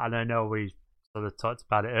of that, and I know we sort of talked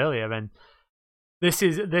about it earlier. And this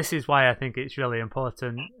is why I think it's really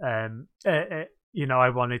important. I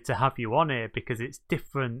wanted to have you on here because it's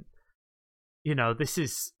different.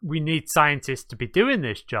 We need scientists to be doing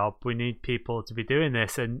this job. We need people to be doing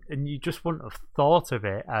this, and you just wouldn't have thought of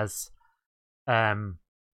it as a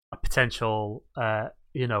potential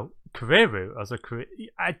career route as a career.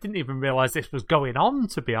 I didn't even realize this was going on,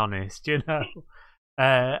 to be honest.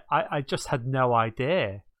 I just had no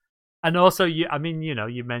idea. And also, you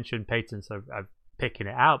mentioned patents of picking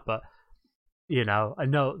it out, but I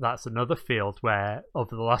know that's another field where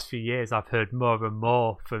over the last few years I've heard more and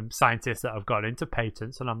more from scientists that have got into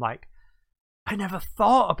patents, and I'm like, I never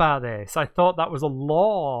thought about this. I thought that was a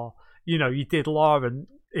law. You did law and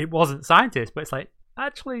it wasn't scientists, but it's like,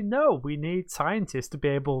 actually, no, we need scientists to be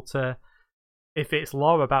able to. If it's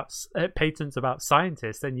law about patents about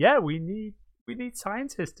scientists, then yeah, we need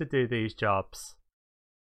scientists to do these jobs.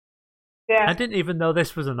 Yeah. I didn't even know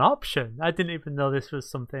this was an option. I didn't even know this was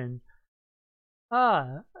something.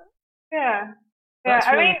 Yeah. That's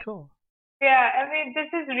I really mean, cool. yeah. I mean,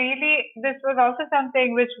 this was also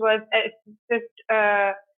something which was just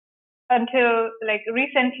until like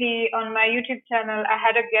recently on my YouTube channel, I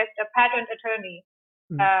had a guest, a patent attorney,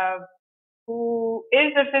 who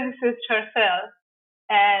is a physicist herself,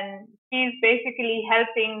 and she's basically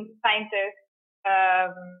helping scientists,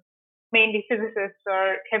 mainly physicists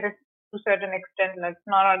or chemists to a certain extent, like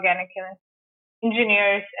non-organic chemists,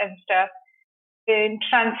 engineers and stuff, in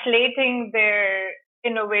translating their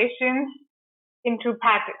innovations into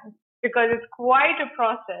patents, because it's quite a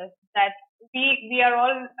process that we are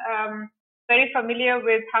all very familiar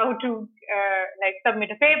with how to like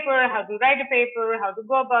submit a paper, how to write a paper, how to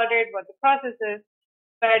go about it, what the process is.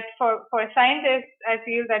 But for scientists, I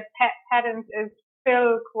feel that patents is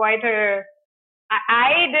still quite a.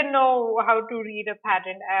 I didn't know how to read a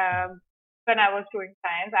patent when I was doing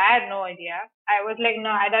science. I had no idea. I was like,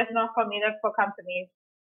 no, that's not for me. That's for companies,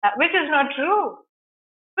 which is not true.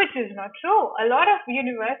 Which is not true. A lot of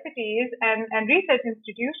universities and research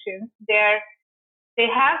institutions, they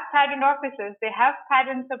have patent offices, they have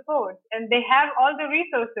patent support, and they have all the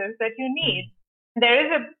resources that you need. There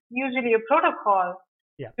is usually a protocol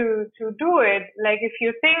to do it. Like if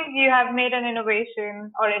you think you have made an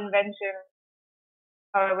innovation or invention,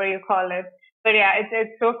 however you call it. But yeah,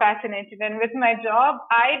 it's so fascinating. And with my job,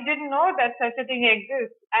 I didn't know that such a thing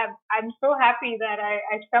exists. I'm so happy that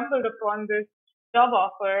I stumbled upon this job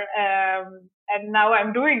offer, and now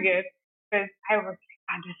I'm doing it because I was like,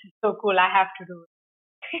 oh, this is so cool. I have to do it.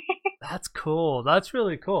 That's cool. That's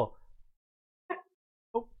really cool.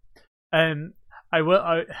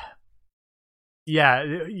 Yeah,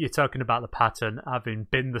 you're talking about the pattern, having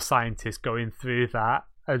been the scientist going through that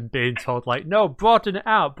and being told, like, no, broaden it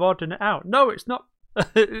out. No, it's not.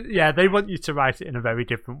 Yeah, they want you to write it in a very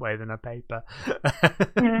different way than a paper.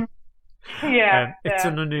 Mm-hmm. Yeah, it's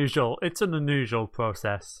an unusual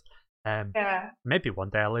process. Maybe one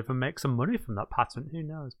day I'll even make some money from that patent. Who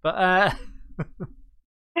knows? But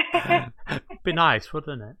be nice,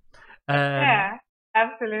 wouldn't it? Yeah,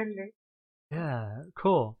 absolutely. Yeah,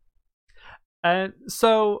 cool.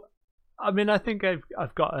 So, I mean, I think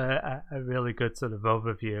I've got a really good sort of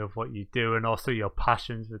overview of what you do and also your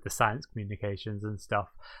passions with the science communications and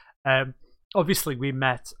stuff. Obviously, we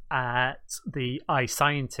met at the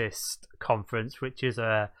iScientist conference, which is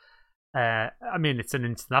I mean, it's an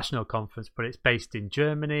international conference, but it's based in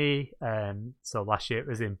Germany. So last year it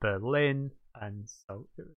was in Berlin, and so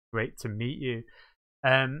it was great to meet you.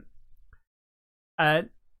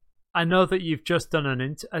 I know that you've just done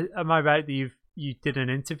am I right that you did an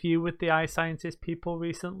interview with the iScientist people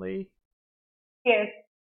recently? Yes.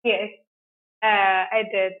 I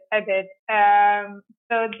did.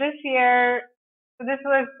 So this year, this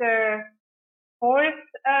was the fourth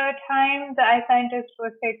time the iScientist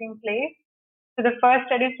was taking place. So the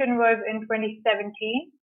first edition was in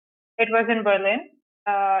 2017. It was in Berlin.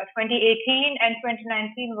 2018 and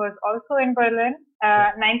 2019 was also in Berlin.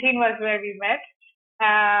 19 was where we met.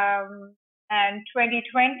 And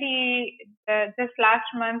 2020, this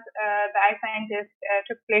last month, the iScientist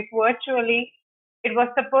took place virtually. It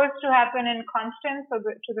was supposed to happen in Konstanz, so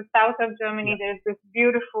to the south of Germany. There's this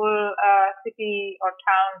beautiful city or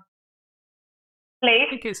town place. I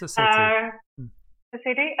think it's a city. A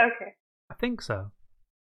city? Okay. I think so.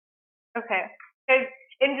 Okay.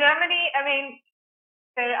 In Germany, I mean,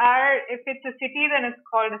 if it's a city, then it's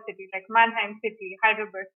called a city, like Mannheim City,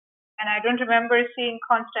 Heidelberg. And I don't remember seeing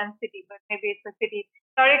Konstanz city, but maybe it's a city.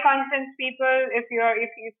 Sorry, Konstanz people, if you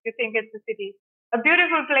think it's a city. A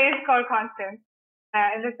beautiful place called Konstanz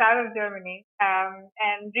in the south of Germany.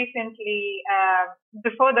 And recently,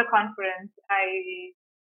 before the conference, I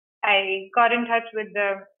got in touch with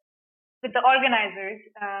the organizers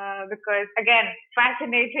because, again,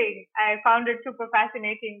 fascinating. I found it super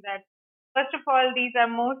fascinating that, first of all, these are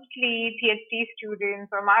mostly PhD students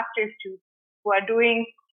or master's students who are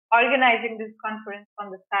organizing this conference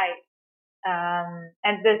on the side.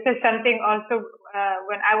 And this is something also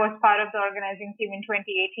when I was part of the organizing team in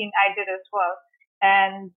 2018, I did as well.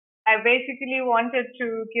 And I basically wanted to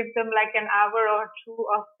give them like an hour or two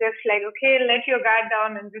of just like, okay, let your guard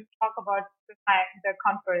down and just talk about the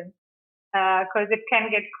conference because it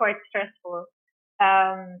can get quite stressful.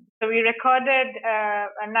 So we recorded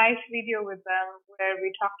a nice video with them where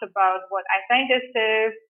we talked about what iScientist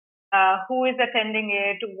is, who is attending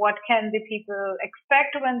it, what can the people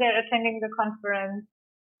expect when they're attending the conference,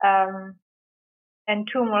 and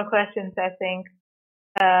two more questions, I think,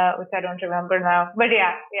 which I don't remember now. But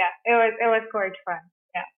yeah, it was quite fun.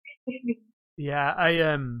 Yeah. Yeah,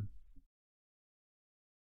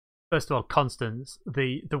 first of all, Konstanz,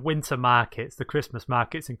 the winter markets, the Christmas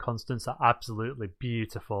markets in Konstanz are absolutely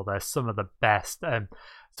beautiful. They're some of the best.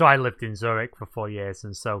 So I lived in Zurich for 4 years,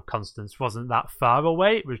 and so Konstanz wasn't that far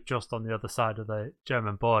away. It was just on the other side of the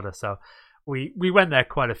German border. So we went there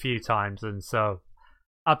quite a few times, and so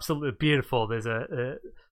absolutely beautiful. There's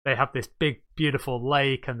they have this big, beautiful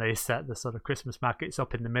lake, and they set the sort of Christmas markets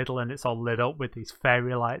up in the middle, and it's all lit up with these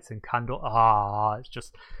fairy lights and candles. It's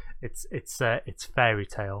just, it's fairy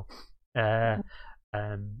tale,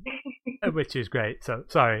 which is great. So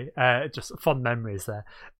sorry, just fond memories there.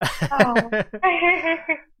 Oh.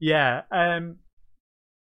 Yeah.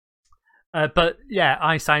 But yeah,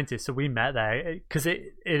 iScientist. So we met there because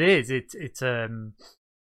it's a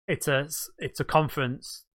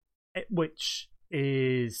conference which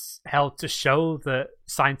is held to show that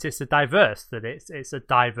scientists are diverse, that it's a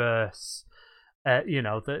diverse,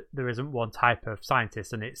 that there isn't one type of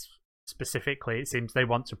scientist, and it's specifically, it seems they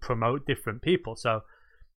want to promote different people. So,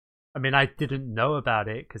 I mean, I didn't know about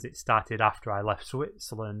it because it started after I left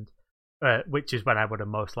Switzerland, which is when I would have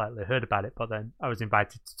most likely heard about it. But then I was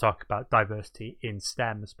invited to talk about diversity in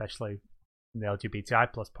STEM, especially from the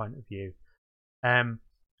LGBTI plus point of view. And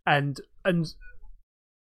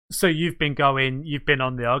so you've been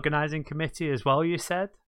on the organizing committee as well, you said?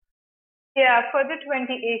 Yeah, for the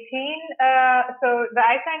 2018, so the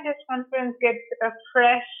iScientist conference gets a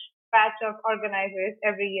fresh batch of organizers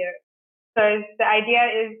every year. So the idea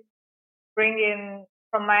is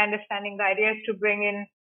from my understanding, the idea is to bring in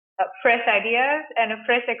fresh ideas and a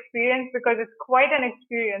fresh experience, because it's quite an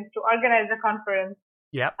experience to organize a conference.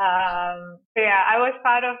 Yeah. So yeah, I was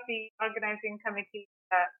part of the organizing committee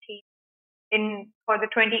team for the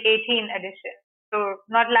 2018 edition. So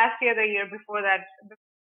not last year, the year before that.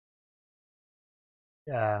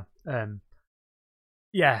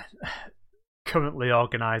 Yeah. Currently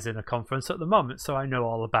organising a conference at the moment, so I know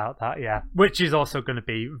all about that. Yeah, which is also going to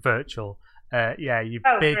be virtual. You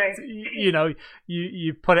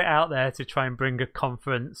put it out there to try and bring a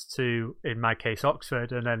conference to, in my case,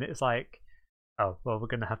 Oxford, and then it's like, oh well, we're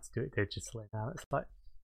going to have to do it digitally now. It's like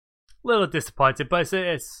a little disappointed, but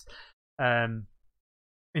it's in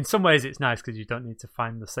some ways it's nice because you don't need to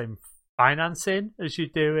find the same financing as you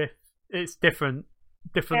do if it's different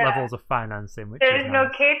levels of financing. There is no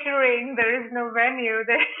catering, there is no venue,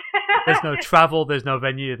 there's no travel, there's no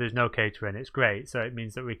venue, there's no catering. It's great, so it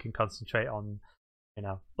means that we can concentrate on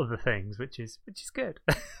other things, which is good.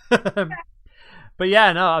 But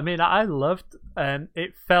yeah, no, I mean, I loved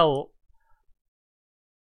it. Felt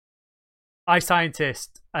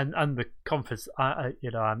iScientist and the conference.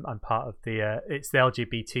 I'm part of it's the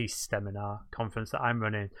LGBT seminar conference that I'm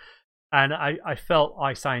running. And I felt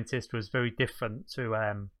iScientist was very different to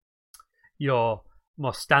your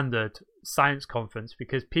more standard science conference,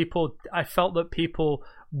 because I felt that people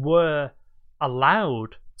were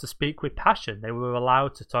allowed to speak with passion. They were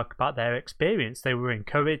allowed to talk about their experience. They were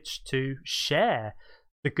encouraged to share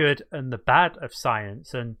the good and the bad of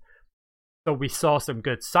science. And so we saw some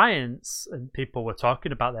good science and people were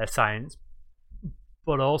talking about their science,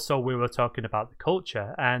 but also we were talking about the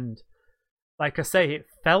culture. And like I say, it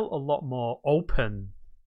felt a lot more open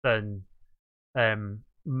than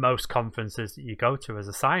most conferences that you go to as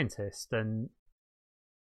a scientist. And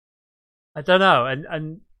I don't know.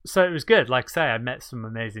 And so it was good. Like I say, I met some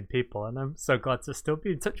amazing people, and I'm so glad to still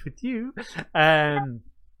be in touch with you. But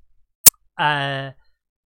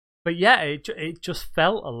yeah, it just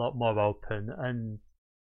felt a lot more open, and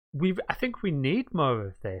I think we need more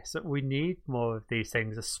of this. We need more of these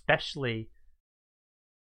things, especially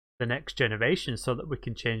the next generation, so that we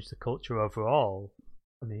can change the culture overall.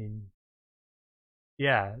 I mean,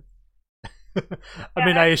 yeah.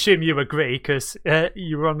 I assume you agree, because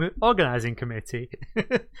you were on the organising committee. Yeah,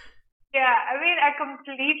 I mean, I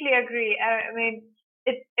completely agree. I mean,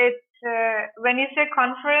 it's when you say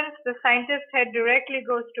conference, the scientist head directly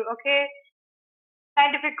goes to, okay,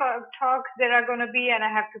 scientific talks there are going to be, and I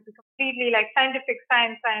have to be completely like scientific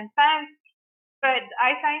science. But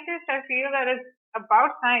iScientist, I feel that it's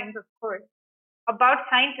about science, of course, about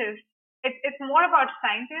scientists. It's more about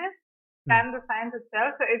scientists than the science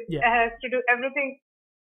itself. So it has to do everything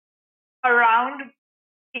around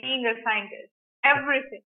being a scientist.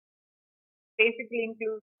 Everything basically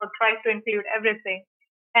includes or tries to include everything.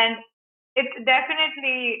 And it's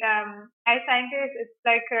definitely iScientist. It's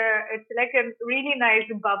like a really nice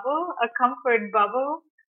bubble, a comfort bubble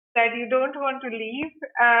that you don't want to leave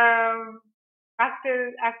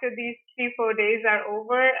after these 3-4 days are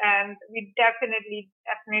over. And we definitely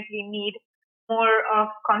need more of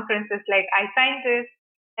conferences like iScientist.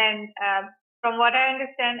 And from what I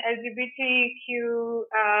understand, LGBTQ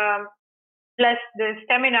plus the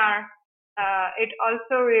seminar, it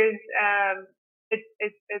also is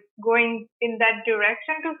it's going in that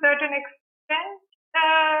direction to a certain extent,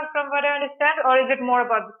 from what I understand, or is it more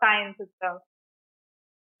about the science itself?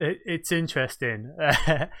 It's interesting.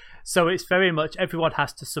 So it's very much everyone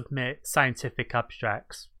has to submit scientific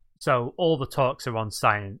abstracts. So all the talks are on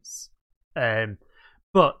science,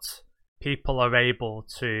 but people are able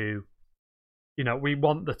to, we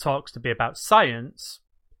want the talks to be about science,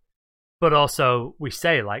 but also we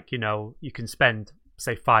say, like, you can spend,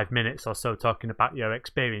 say, 5 minutes or so talking about your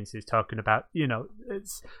experiences, talking about,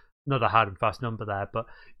 it's not a hard and fast number there, but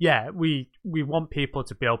yeah, we want people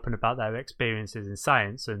to be open about their experiences in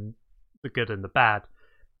science and the good and the bad.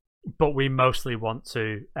 but we mostly want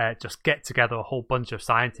to just get together a whole bunch of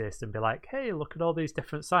scientists and be like, hey, look at all these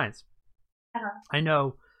different science. I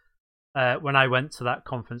know when I went to that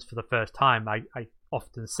conference for the first time, I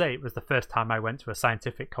often say it was the first time I went to a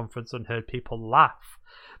scientific conference and heard people laugh.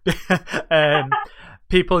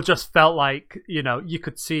 People just felt like, you know, you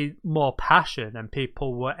could see more passion and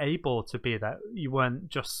people were able to be that. You weren't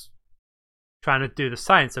just trying to do the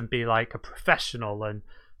science and be like a professional, and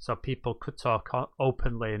so people could talk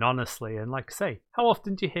openly and honestly. And like I say, how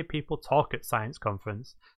often do you hear people talk at science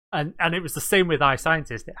conference? And it was the same with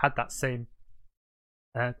iScientist. It had that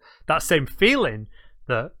same feeling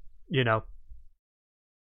that, you know,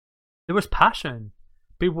 there was passion.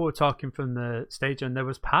 People were talking from the stage and there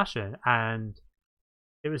was passion, and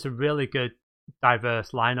it was a really good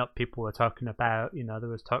diverse lineup. People were talking about, you know, there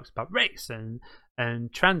was talks about race and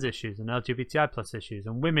trans issues and LGBTI plus issues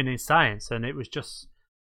and women in science, and it was just,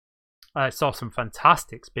 I saw some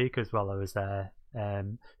fantastic speakers while I was there,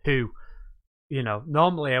 who, you know,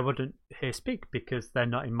 normally I wouldn't hear speak because they're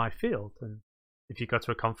not in my field. And if you go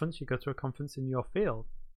to a conference, you go to a conference in your field.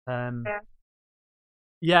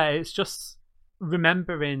 Yeah, it's just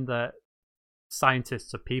remembering that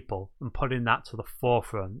scientists are people and putting that to the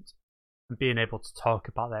forefront and being able to talk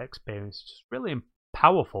about their experience is just really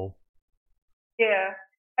powerful. Yeah.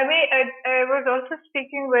 I mean, I was also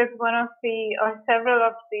speaking with one of the, or several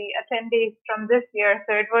of the attendees from this year.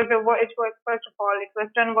 So it was first of all, it was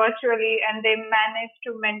done virtually, and they managed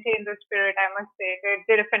to maintain the spirit, I must say. They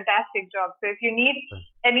did a fantastic job. So if you need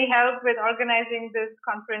any help with organizing this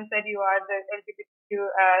conference that you are, the LGBTQ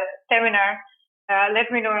seminar, let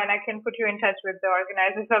me know and I can put you in touch with the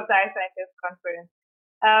organizers of the iScientist conference.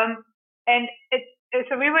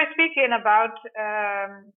 So we were speaking about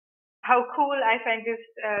how cool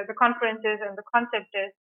iScientist, the conference is and the concept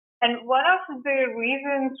is. And one of the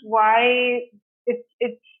reasons why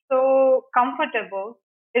it's so comfortable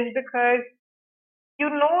is because you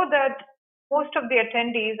know that most of the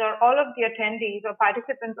attendees or all of the attendees or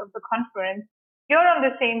participants of the conference, you're on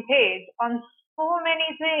the same page on so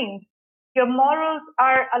many things. Your morals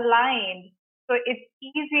are aligned. So it's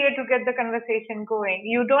easier to get the conversation going.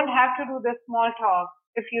 You don't have to do the small talk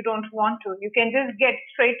if you don't want to. You can just get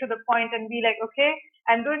straight to the point and be like, okay,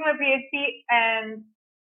 I'm doing my PhD and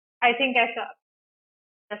I think I suck.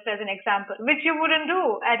 Just as an example, which you wouldn't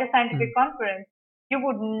do at a scientific conference. You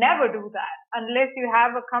would never do that unless you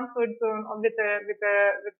have a comfort zone with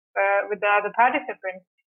the other participants.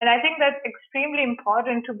 And I think that's extremely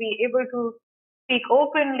important, to be able to speak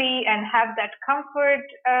openly and have that comfort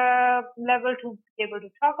level to be able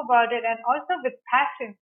to talk about it, and also with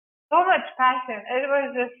passion. So much passion. It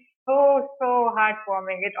was just so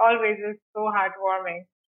heartwarming. It always is so heartwarming.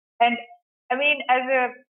 And I mean, as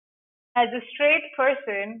a straight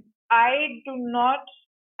person, I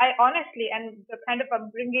honestly, and the kind of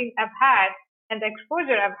upbringing I've had and the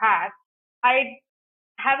exposure I've had, I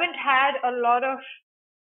haven't had a lot of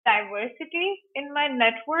diversity in my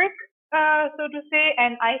network, so to say,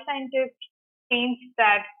 and iScientist changed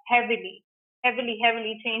that heavily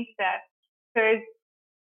changed that, because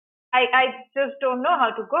I just don't know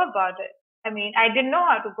how to go about it. I mean, I didn't know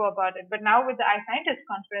how to go about it, but now with the iScientist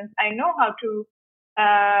conference, I know how to.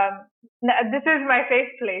 This is my safe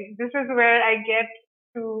place. This is where I get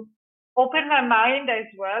to open my mind as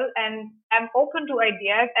well, and I'm open to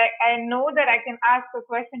ideas. I know that I can ask a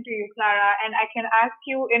question to you, Clara, and I can ask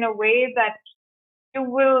you in a way that you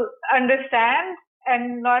will understand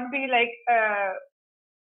and not be like,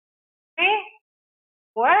 hey,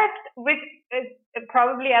 what? Which is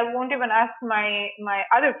probably I won't even ask my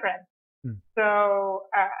other friends. So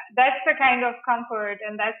that's the kind of comfort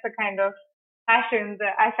and that's the kind of passion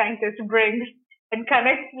that iScientist brings and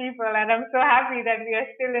connects people. And I'm so happy that we are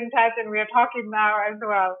still in touch and we are talking now as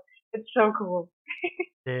well. It's so cool.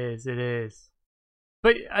 It is.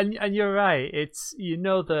 But and you're right. It's, you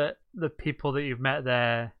know, the people that you've met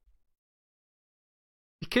there,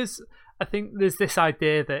 because I think there's this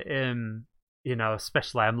idea that you know,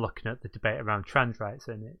 especially I'm looking at the debate around trans rights,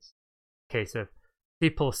 and it's a case of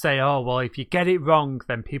people say, oh, well, if you get it wrong,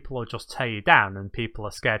 then people will just tear you down and people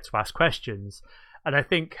are scared to ask questions. And I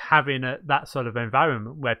think having that sort of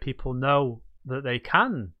environment where people know that they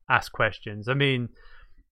can ask questions. I mean,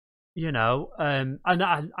 you know, and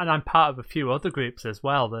I'm part of a few other groups as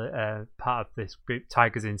well, that part of this group,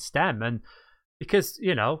 Tigers in STEM. And because,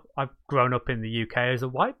 you know, I've grown up in the UK as a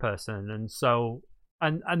white person, and so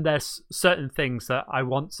and there's certain things that I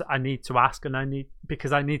need to ask, and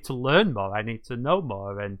because I need to learn more, I need to know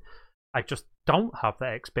more, and I just don't have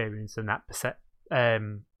that experience and that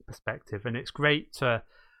perspective. And it's great to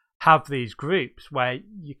have these groups where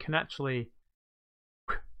you can actually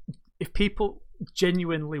if people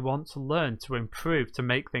genuinely want to learn, to improve, to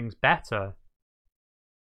make things better,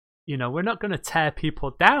 we're not going to tear people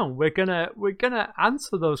down. We're gonna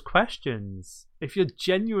answer those questions. If you're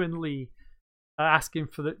genuinely asking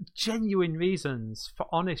for the genuine reasons, for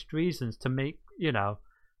honest reasons to make,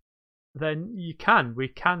 then we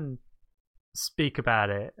can speak about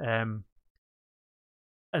it.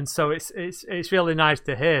 And so it's really nice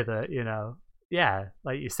to hear that,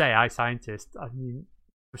 like you say, iScientist, I mean,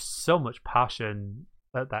 there's so much passion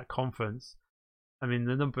at that conference. I mean,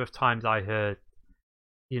 the number of times I heard,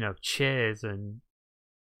 cheers and,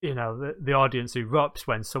 the audience erupts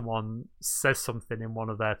when someone says something in one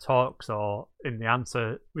of their talks or in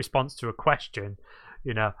the response to a question.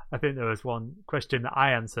 I think there was one question that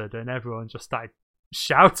I answered and everyone just started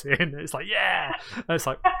shouting. It's like, yeah! And it's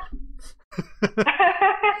like...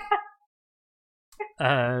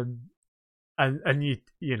 and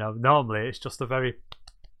normally it's just a very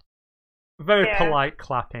polite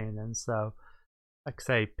clapping, and so, like I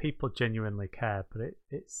say, people genuinely care. But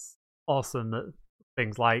it's awesome that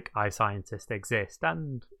things like iScientist exist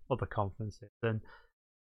and other conferences, and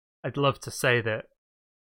I'd love to say that.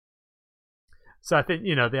 So I think,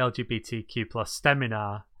 the LGBTQ plus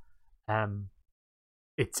seminar,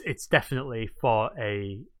 it's definitely for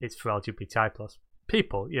LGBTI plus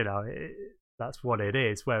people. That's what it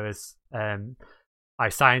is. Whereas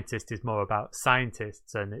iScientist is more about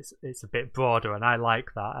scientists, and it's a bit broader, and I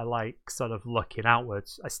like that. I like sort of looking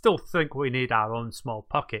outwards. I still think we need our own small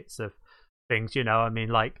pockets of things, I mean,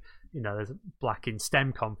 like, there's a Black in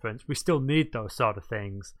STEM conference. We still need those sort of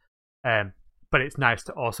things. But it's nice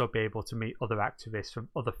to also be able to meet other activists from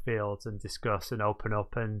other fields and discuss and open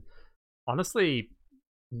up and honestly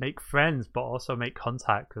make friends, but also make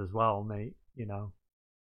contact as well, mate.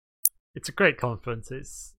 It's a great conference.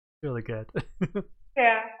 It's really good.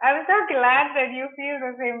 Yeah, I'm so glad that you feel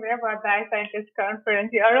the same way about the iScientist conference.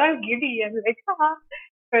 You're all giddy and like, haha.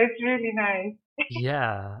 So it's really nice.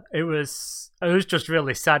 Yeah, it was just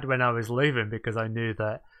really sad when I was leaving because I knew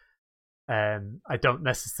that I don't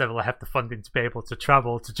necessarily have the funding to be able to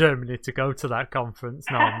travel to Germany to go to that conference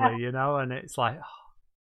normally, and it's like,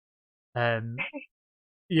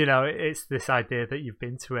 it's this idea that you've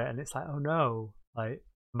been to it and it's like, oh no, like,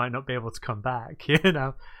 I might not be able to come back,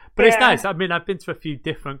 But it's nice. I mean, I've been to a few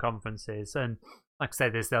different conferences, and like I say,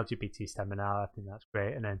 there's the LGBT seminar. I think that's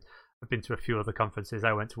great. And then I've been to a few other conferences.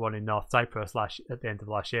 I went to one in North Cyprus at the end of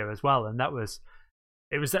last year as well, and it was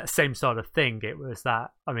that same sort of thing. It was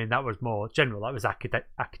that, I mean, that was more general. That was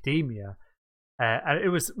academia. And it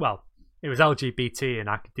was LGBT and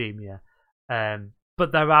academia.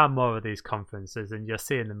 But there are more of these conferences, and you're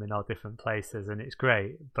seeing them in all different places, and it's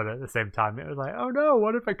great. But at the same time, it was like, oh no,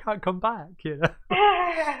 what if I can't come back?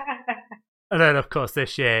 And then, of course,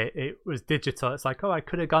 this year it was digital. It's like, oh, I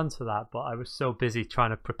could have gone to that, but I was so busy trying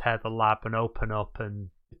to prepare the lab and open up, and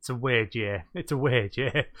it's a weird year. Yeah,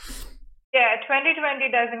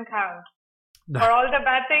 2020 doesn't count. No. For all the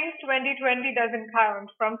bad things, 2020 doesn't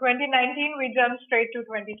count. From 2019, we jump straight to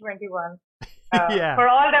 2021. Yeah. For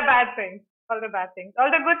all the bad things. All the bad things.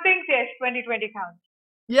 All the good things, yes, 2020 counts.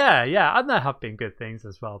 Yeah, and there have been good things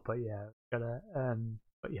as well, but yeah,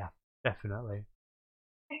 definitely.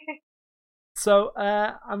 So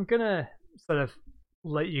I'm gonna sort of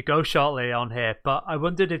let you go shortly on here, but I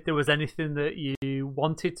wondered if there was anything that you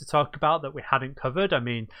wanted to talk about that we hadn't covered. I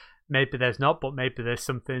mean, maybe there's not, but maybe there's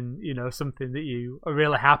something that you are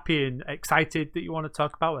really happy and excited that you want to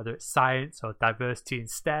talk about, whether it's science or diversity in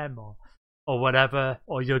STEM or whatever,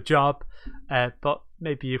 or your job, but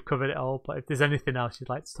maybe you've covered it all. But if there's anything else you'd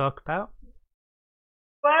like to talk about,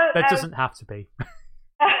 well, that doesn't have to be.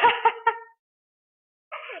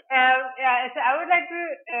 So I would like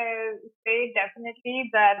to say definitely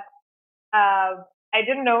that I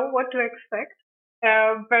didn't know what to expect,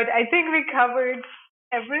 but I think we covered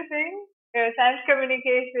everything: science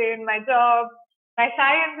communication, my job, my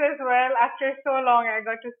science as well. After so long, I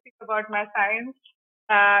got to speak about my science.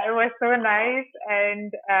 It was so nice,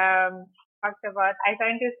 and talked about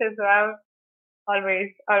iScientist as well.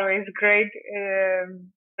 Always great,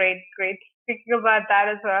 great speaking about that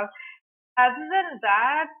as well. Other than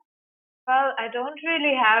that, well, I don't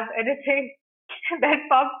really have anything that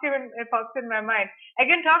pops in my mind. I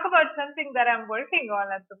can talk about something that I'm working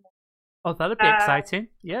on at the moment. Oh, that'd be exciting!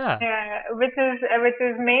 Yeah. Which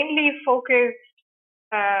is mainly focused.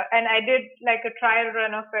 And I did like a trial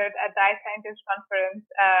run of it at the iScientist conference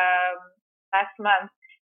last month.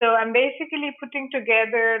 So I'm basically putting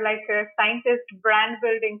together like a scientist brand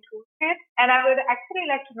building toolkit, and I would actually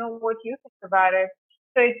like to know what you think about it.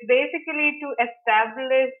 So it's basically to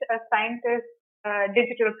establish a scientist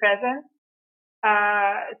digital presence.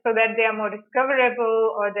 so that they are more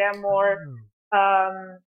discoverable, or they are more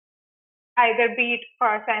either be it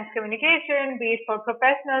for science communication, be it for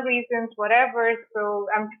professional reasons, whatever. So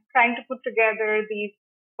I'm trying to put together these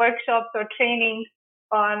workshops or trainings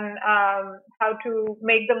on how to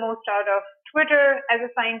make the most out of Twitter as a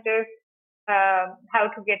scientist, how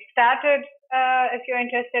to get started if you're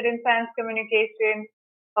interested in science communication,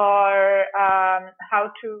 or how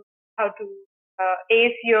to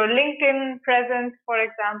ace your LinkedIn presence, for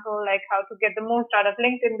example, like how to get the most out of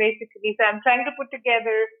LinkedIn, basically. So I'm trying to put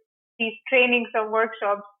together these trainings or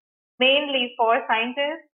workshops mainly for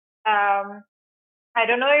scientists. I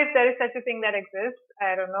don't know if there is such a thing that exists.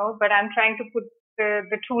 I don't know, but I'm trying to put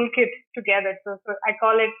the toolkit together. So I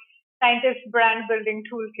call it Scientist Brand Building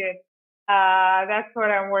Toolkit. That's what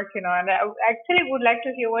I'm working on. I actually would like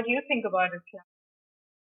to hear what you think about it.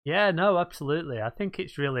 Yeah, no, absolutely. I think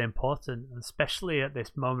it's really important, especially at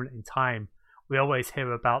this moment in time. We always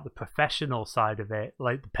hear about the professional side of it,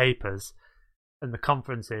 like the papers and the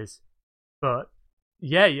conferences. But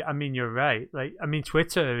yeah, I mean, you're right. Like, I mean,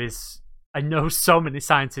 Twitter is. I know so many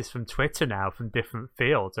scientists from Twitter now from different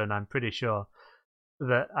fields, and I'm pretty sure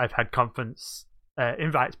that I've had conference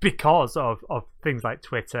invites because of things like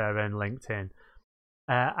Twitter and LinkedIn.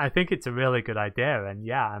 I think it's a really good idea, and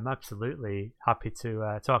yeah, I'm absolutely happy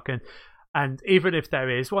to talk. And even if there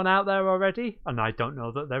is one out there already, and I don't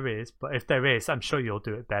know that there is, but if there is, I'm sure you'll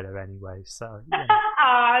do it better anyway. So, yeah.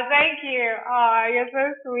 Thank you. You're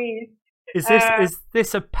so sweet. Is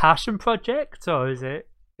this a passion project, or is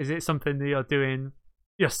it something that you're doing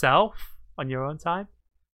yourself on your own time?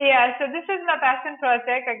 Yeah, so this is my passion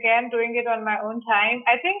project, again, doing it on my own time.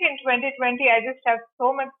 I think in 2020, I just have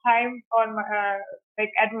so much time on my,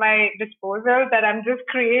 at my disposal that I'm just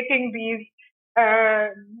creating these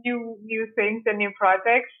new things and new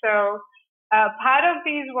projects. So part of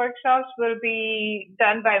these workshops will be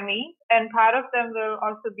done by me, and part of them will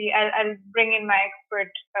also be, I'll bring in my expert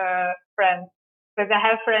friends, because I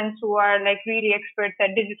have friends who are like really experts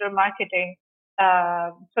at digital marketing.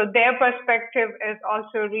 So their perspective is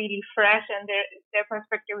also really fresh, and their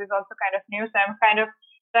perspective is also kind of new. So I'm kind of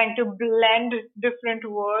trying to blend different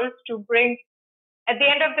worlds to bring, at the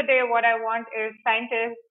end of the day, what I want is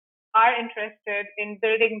scientists are interested in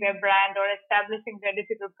building their brand or establishing their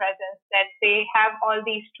digital presence, that they have all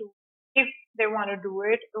these tools if they want to do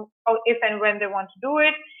it, or if and when they want to do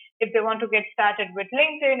it. If they want to get started with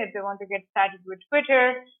LinkedIn, if they want to get started with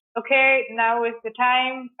Twitter, okay, now is the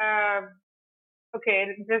time. Okay,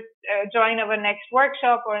 just join our next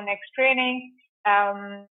workshop or next training,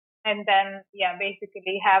 and then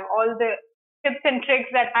basically have all the tips and tricks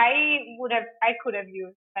that I could have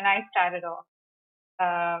used when I started off.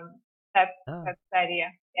 That's the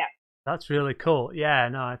idea. Yeah, that's really cool. Yeah,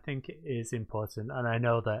 no, I think it is important, and I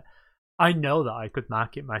know that I could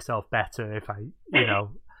market myself better if I,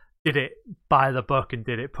 did it by the book and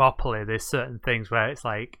did it properly. There's certain things where it's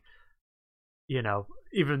like,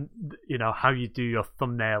 even how you do your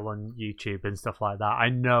thumbnail on YouTube and stuff like that. I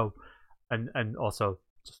know, and also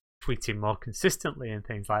just tweeting more consistently and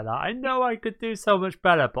things like that. I know I could do so much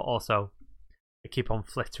better, but also I keep on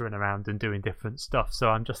flittering around and doing different stuff. So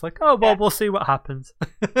I'm just like, oh well, we'll see what happens.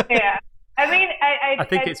 Yeah, I mean, I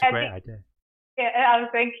think it's a great idea. Yeah,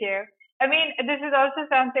 thank you. I mean, this is also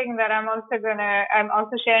something that I'm also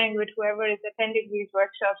sharing with whoever is attending these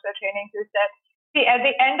workshops or trainings, is that, see, at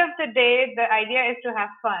the end of the day, the idea is to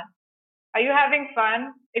have fun. Are you having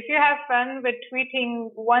fun? If you have fun with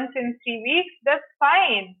tweeting once in 3 weeks, that's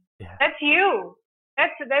fine. Yeah. That's you.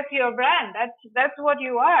 That's your brand. That's what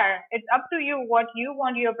you are. It's up to you what you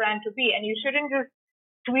want your brand to be, and you shouldn't just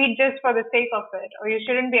tweet just for the sake of it, or you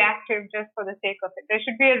shouldn't be active just for the sake of it. There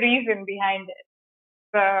should be a reason behind it.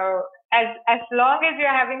 So as long as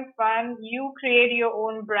you're having fun, you create your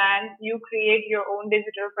own brand, you create your own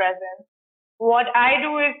digital presence. What I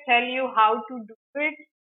do is tell you how to do it,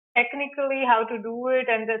 technically how to do it,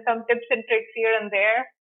 and there's some tips and tricks here and there,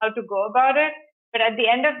 how to go about it. But at the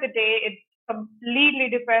end of the day, it completely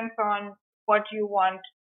depends on what you want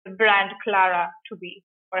the brand Clara to be,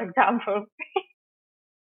 for example.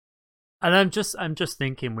 And I'm just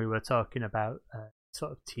thinking, we were talking about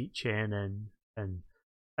sort of teaching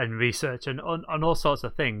and research and on all sorts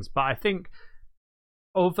of things, but I think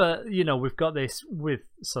we've got this with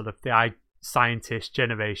sort of the scientist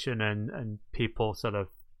generation and people sort of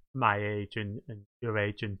my age and your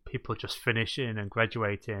age, and people just finishing and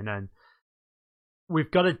graduating, and we've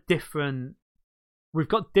got different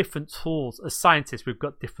tools as scientists. We've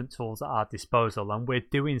got different tools at our disposal, and we're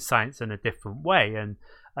doing science in a different way, and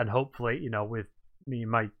hopefully, with me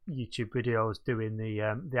and my YouTube videos doing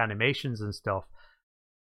the animations and stuff,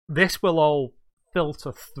 this will all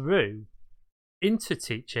filter through into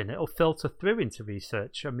teaching. It'll filter through into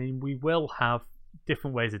research. I mean, we will have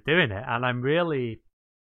different ways of doing it, and I'm really,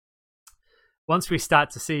 once we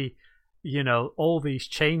start to see, all these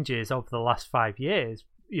changes over the last 5 years,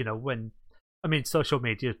 social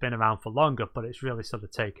media has been around for longer, but it's really sort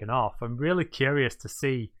of taken off. I'm really curious to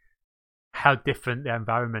see how different the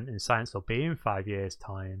environment in science will be in 5 years'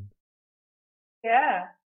 time. Yeah,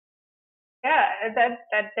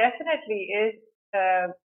 that definitely is.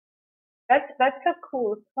 That's a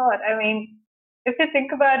cool thought. I mean, if you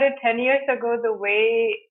think about it, 10 years ago, the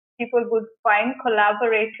way people would find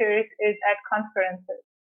collaborators is at conferences.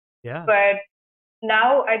 Yeah. But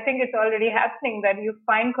now I think it's already happening that you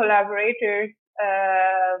find collaborators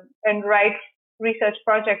and write research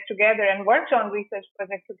projects together and work on research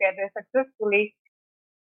projects together successfully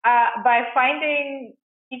by finding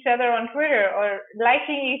each other on Twitter or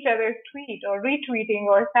liking each other's tweet or retweeting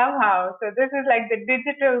or somehow. So this is like the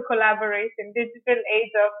digital collaboration, digital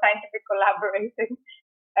age of scientific collaboration.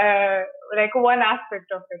 Like one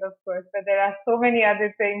aspect of it, of course, but there are so many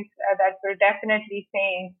other things that will definitely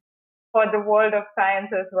change for the world of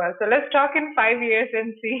science as well. So let's talk in 5 years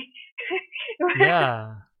and see.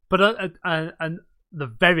 Yeah, but at the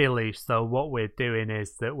very least, though, what we're doing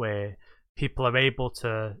is that people are able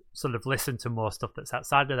to sort of listen to more stuff that's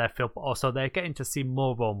outside of their field, but also they're getting to see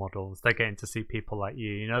more role models. They're getting to see people like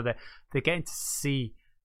you. They're getting to see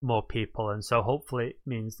more people, and so hopefully it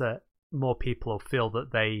means that more people will feel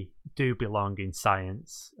that they do belong in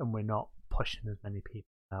science, and we're not pushing as many people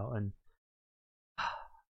out. And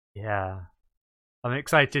yeah, I'm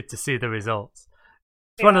excited to see the results.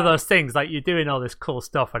 It's one of those things, like, you're doing all this cool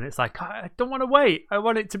stuff and it's like, I don't want to wait, I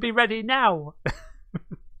want it to be ready now.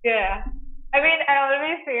 Yeah, I mean, I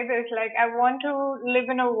always say this, like, I want to live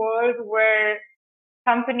in a world where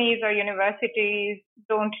companies or universities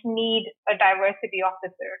don't need a diversity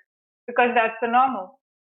officer, because that's the normal.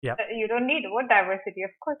 Yeah, you don't need what diversity.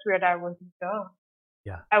 Of course we are diverse.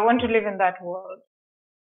 Yeah, I want to live in that world.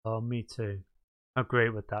 Oh, me too. How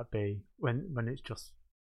great would that be when it's just,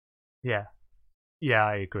 yeah,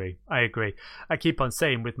 I agree. I keep on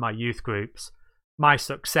saying with my youth groups, my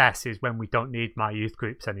success is when we don't need my youth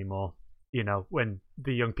groups anymore. When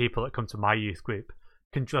the young people that come to my youth group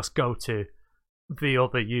can just go to the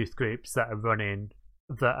other youth groups that are running,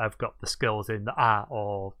 that have got the skills in the art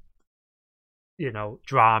or,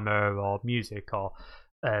 drama or music or,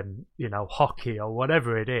 hockey or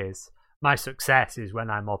whatever it is. My success is when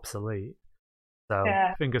I'm obsolete. So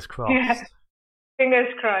fingers crossed. Yeah.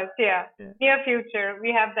 Fingers crossed, yeah. Near future,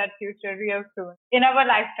 we have that future real soon. In our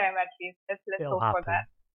lifetime, at least. Let's hope for that.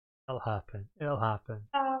 It'll happen.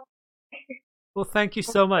 Well, thank you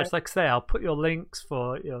so much. Like I say, I'll put your links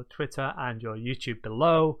for your Twitter and your YouTube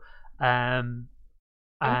below. And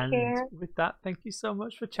with that, thank you so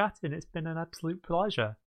much for chatting. It's been an absolute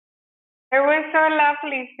pleasure. It was so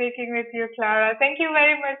lovely speaking with you, Clara. Thank you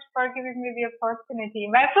very much for giving me the opportunity.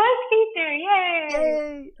 My first feature,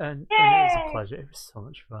 yay! And it was a pleasure. It was so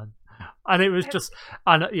much fun. And it was just,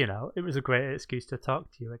 it was a great excuse to talk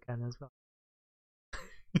to you again as well.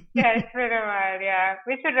 Yeah, it's been a while, yeah.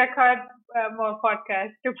 We should record more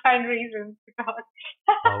podcasts to find reasons to talk.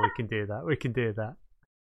 Oh, we can do that.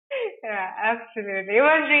 Yeah, absolutely. It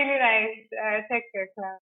was really nice. Take care,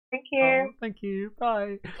 Clara. Thank you. Oh, thank you.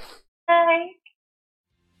 Bye. Bye.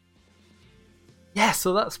 Yeah,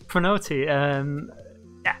 so that's Pranoti.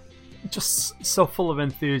 Just so full of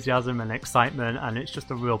enthusiasm and excitement, and it's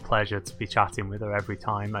just a real pleasure to be chatting with her every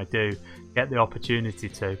time I do get the opportunity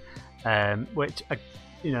to, which,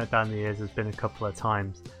 down the years has been a couple of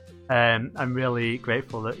times. I'm really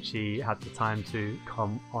grateful that she had the time to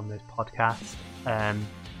come on this podcast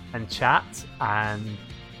and chat, and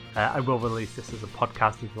I will release this as a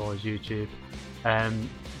podcast as well as YouTube. And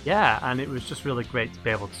it was just really great to be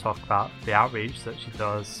able to talk about the outreach that she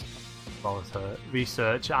does, as well as her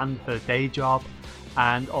research and her day job,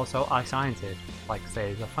 and also iSciences. Like I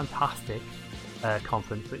say, it's a fantastic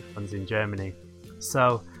conference that runs in Germany.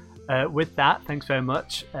 So with that, thanks very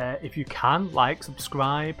much. If you can,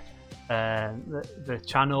 subscribe the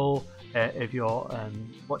channel. If you're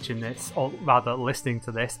watching this, or rather listening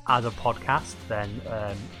to this as a podcast, then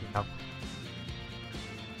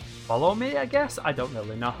follow me, I guess. I don't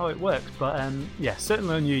really know how it works, but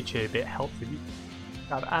certainly on YouTube it helps if you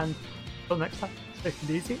subscribe. And until next time, take it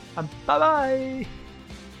easy and bye bye.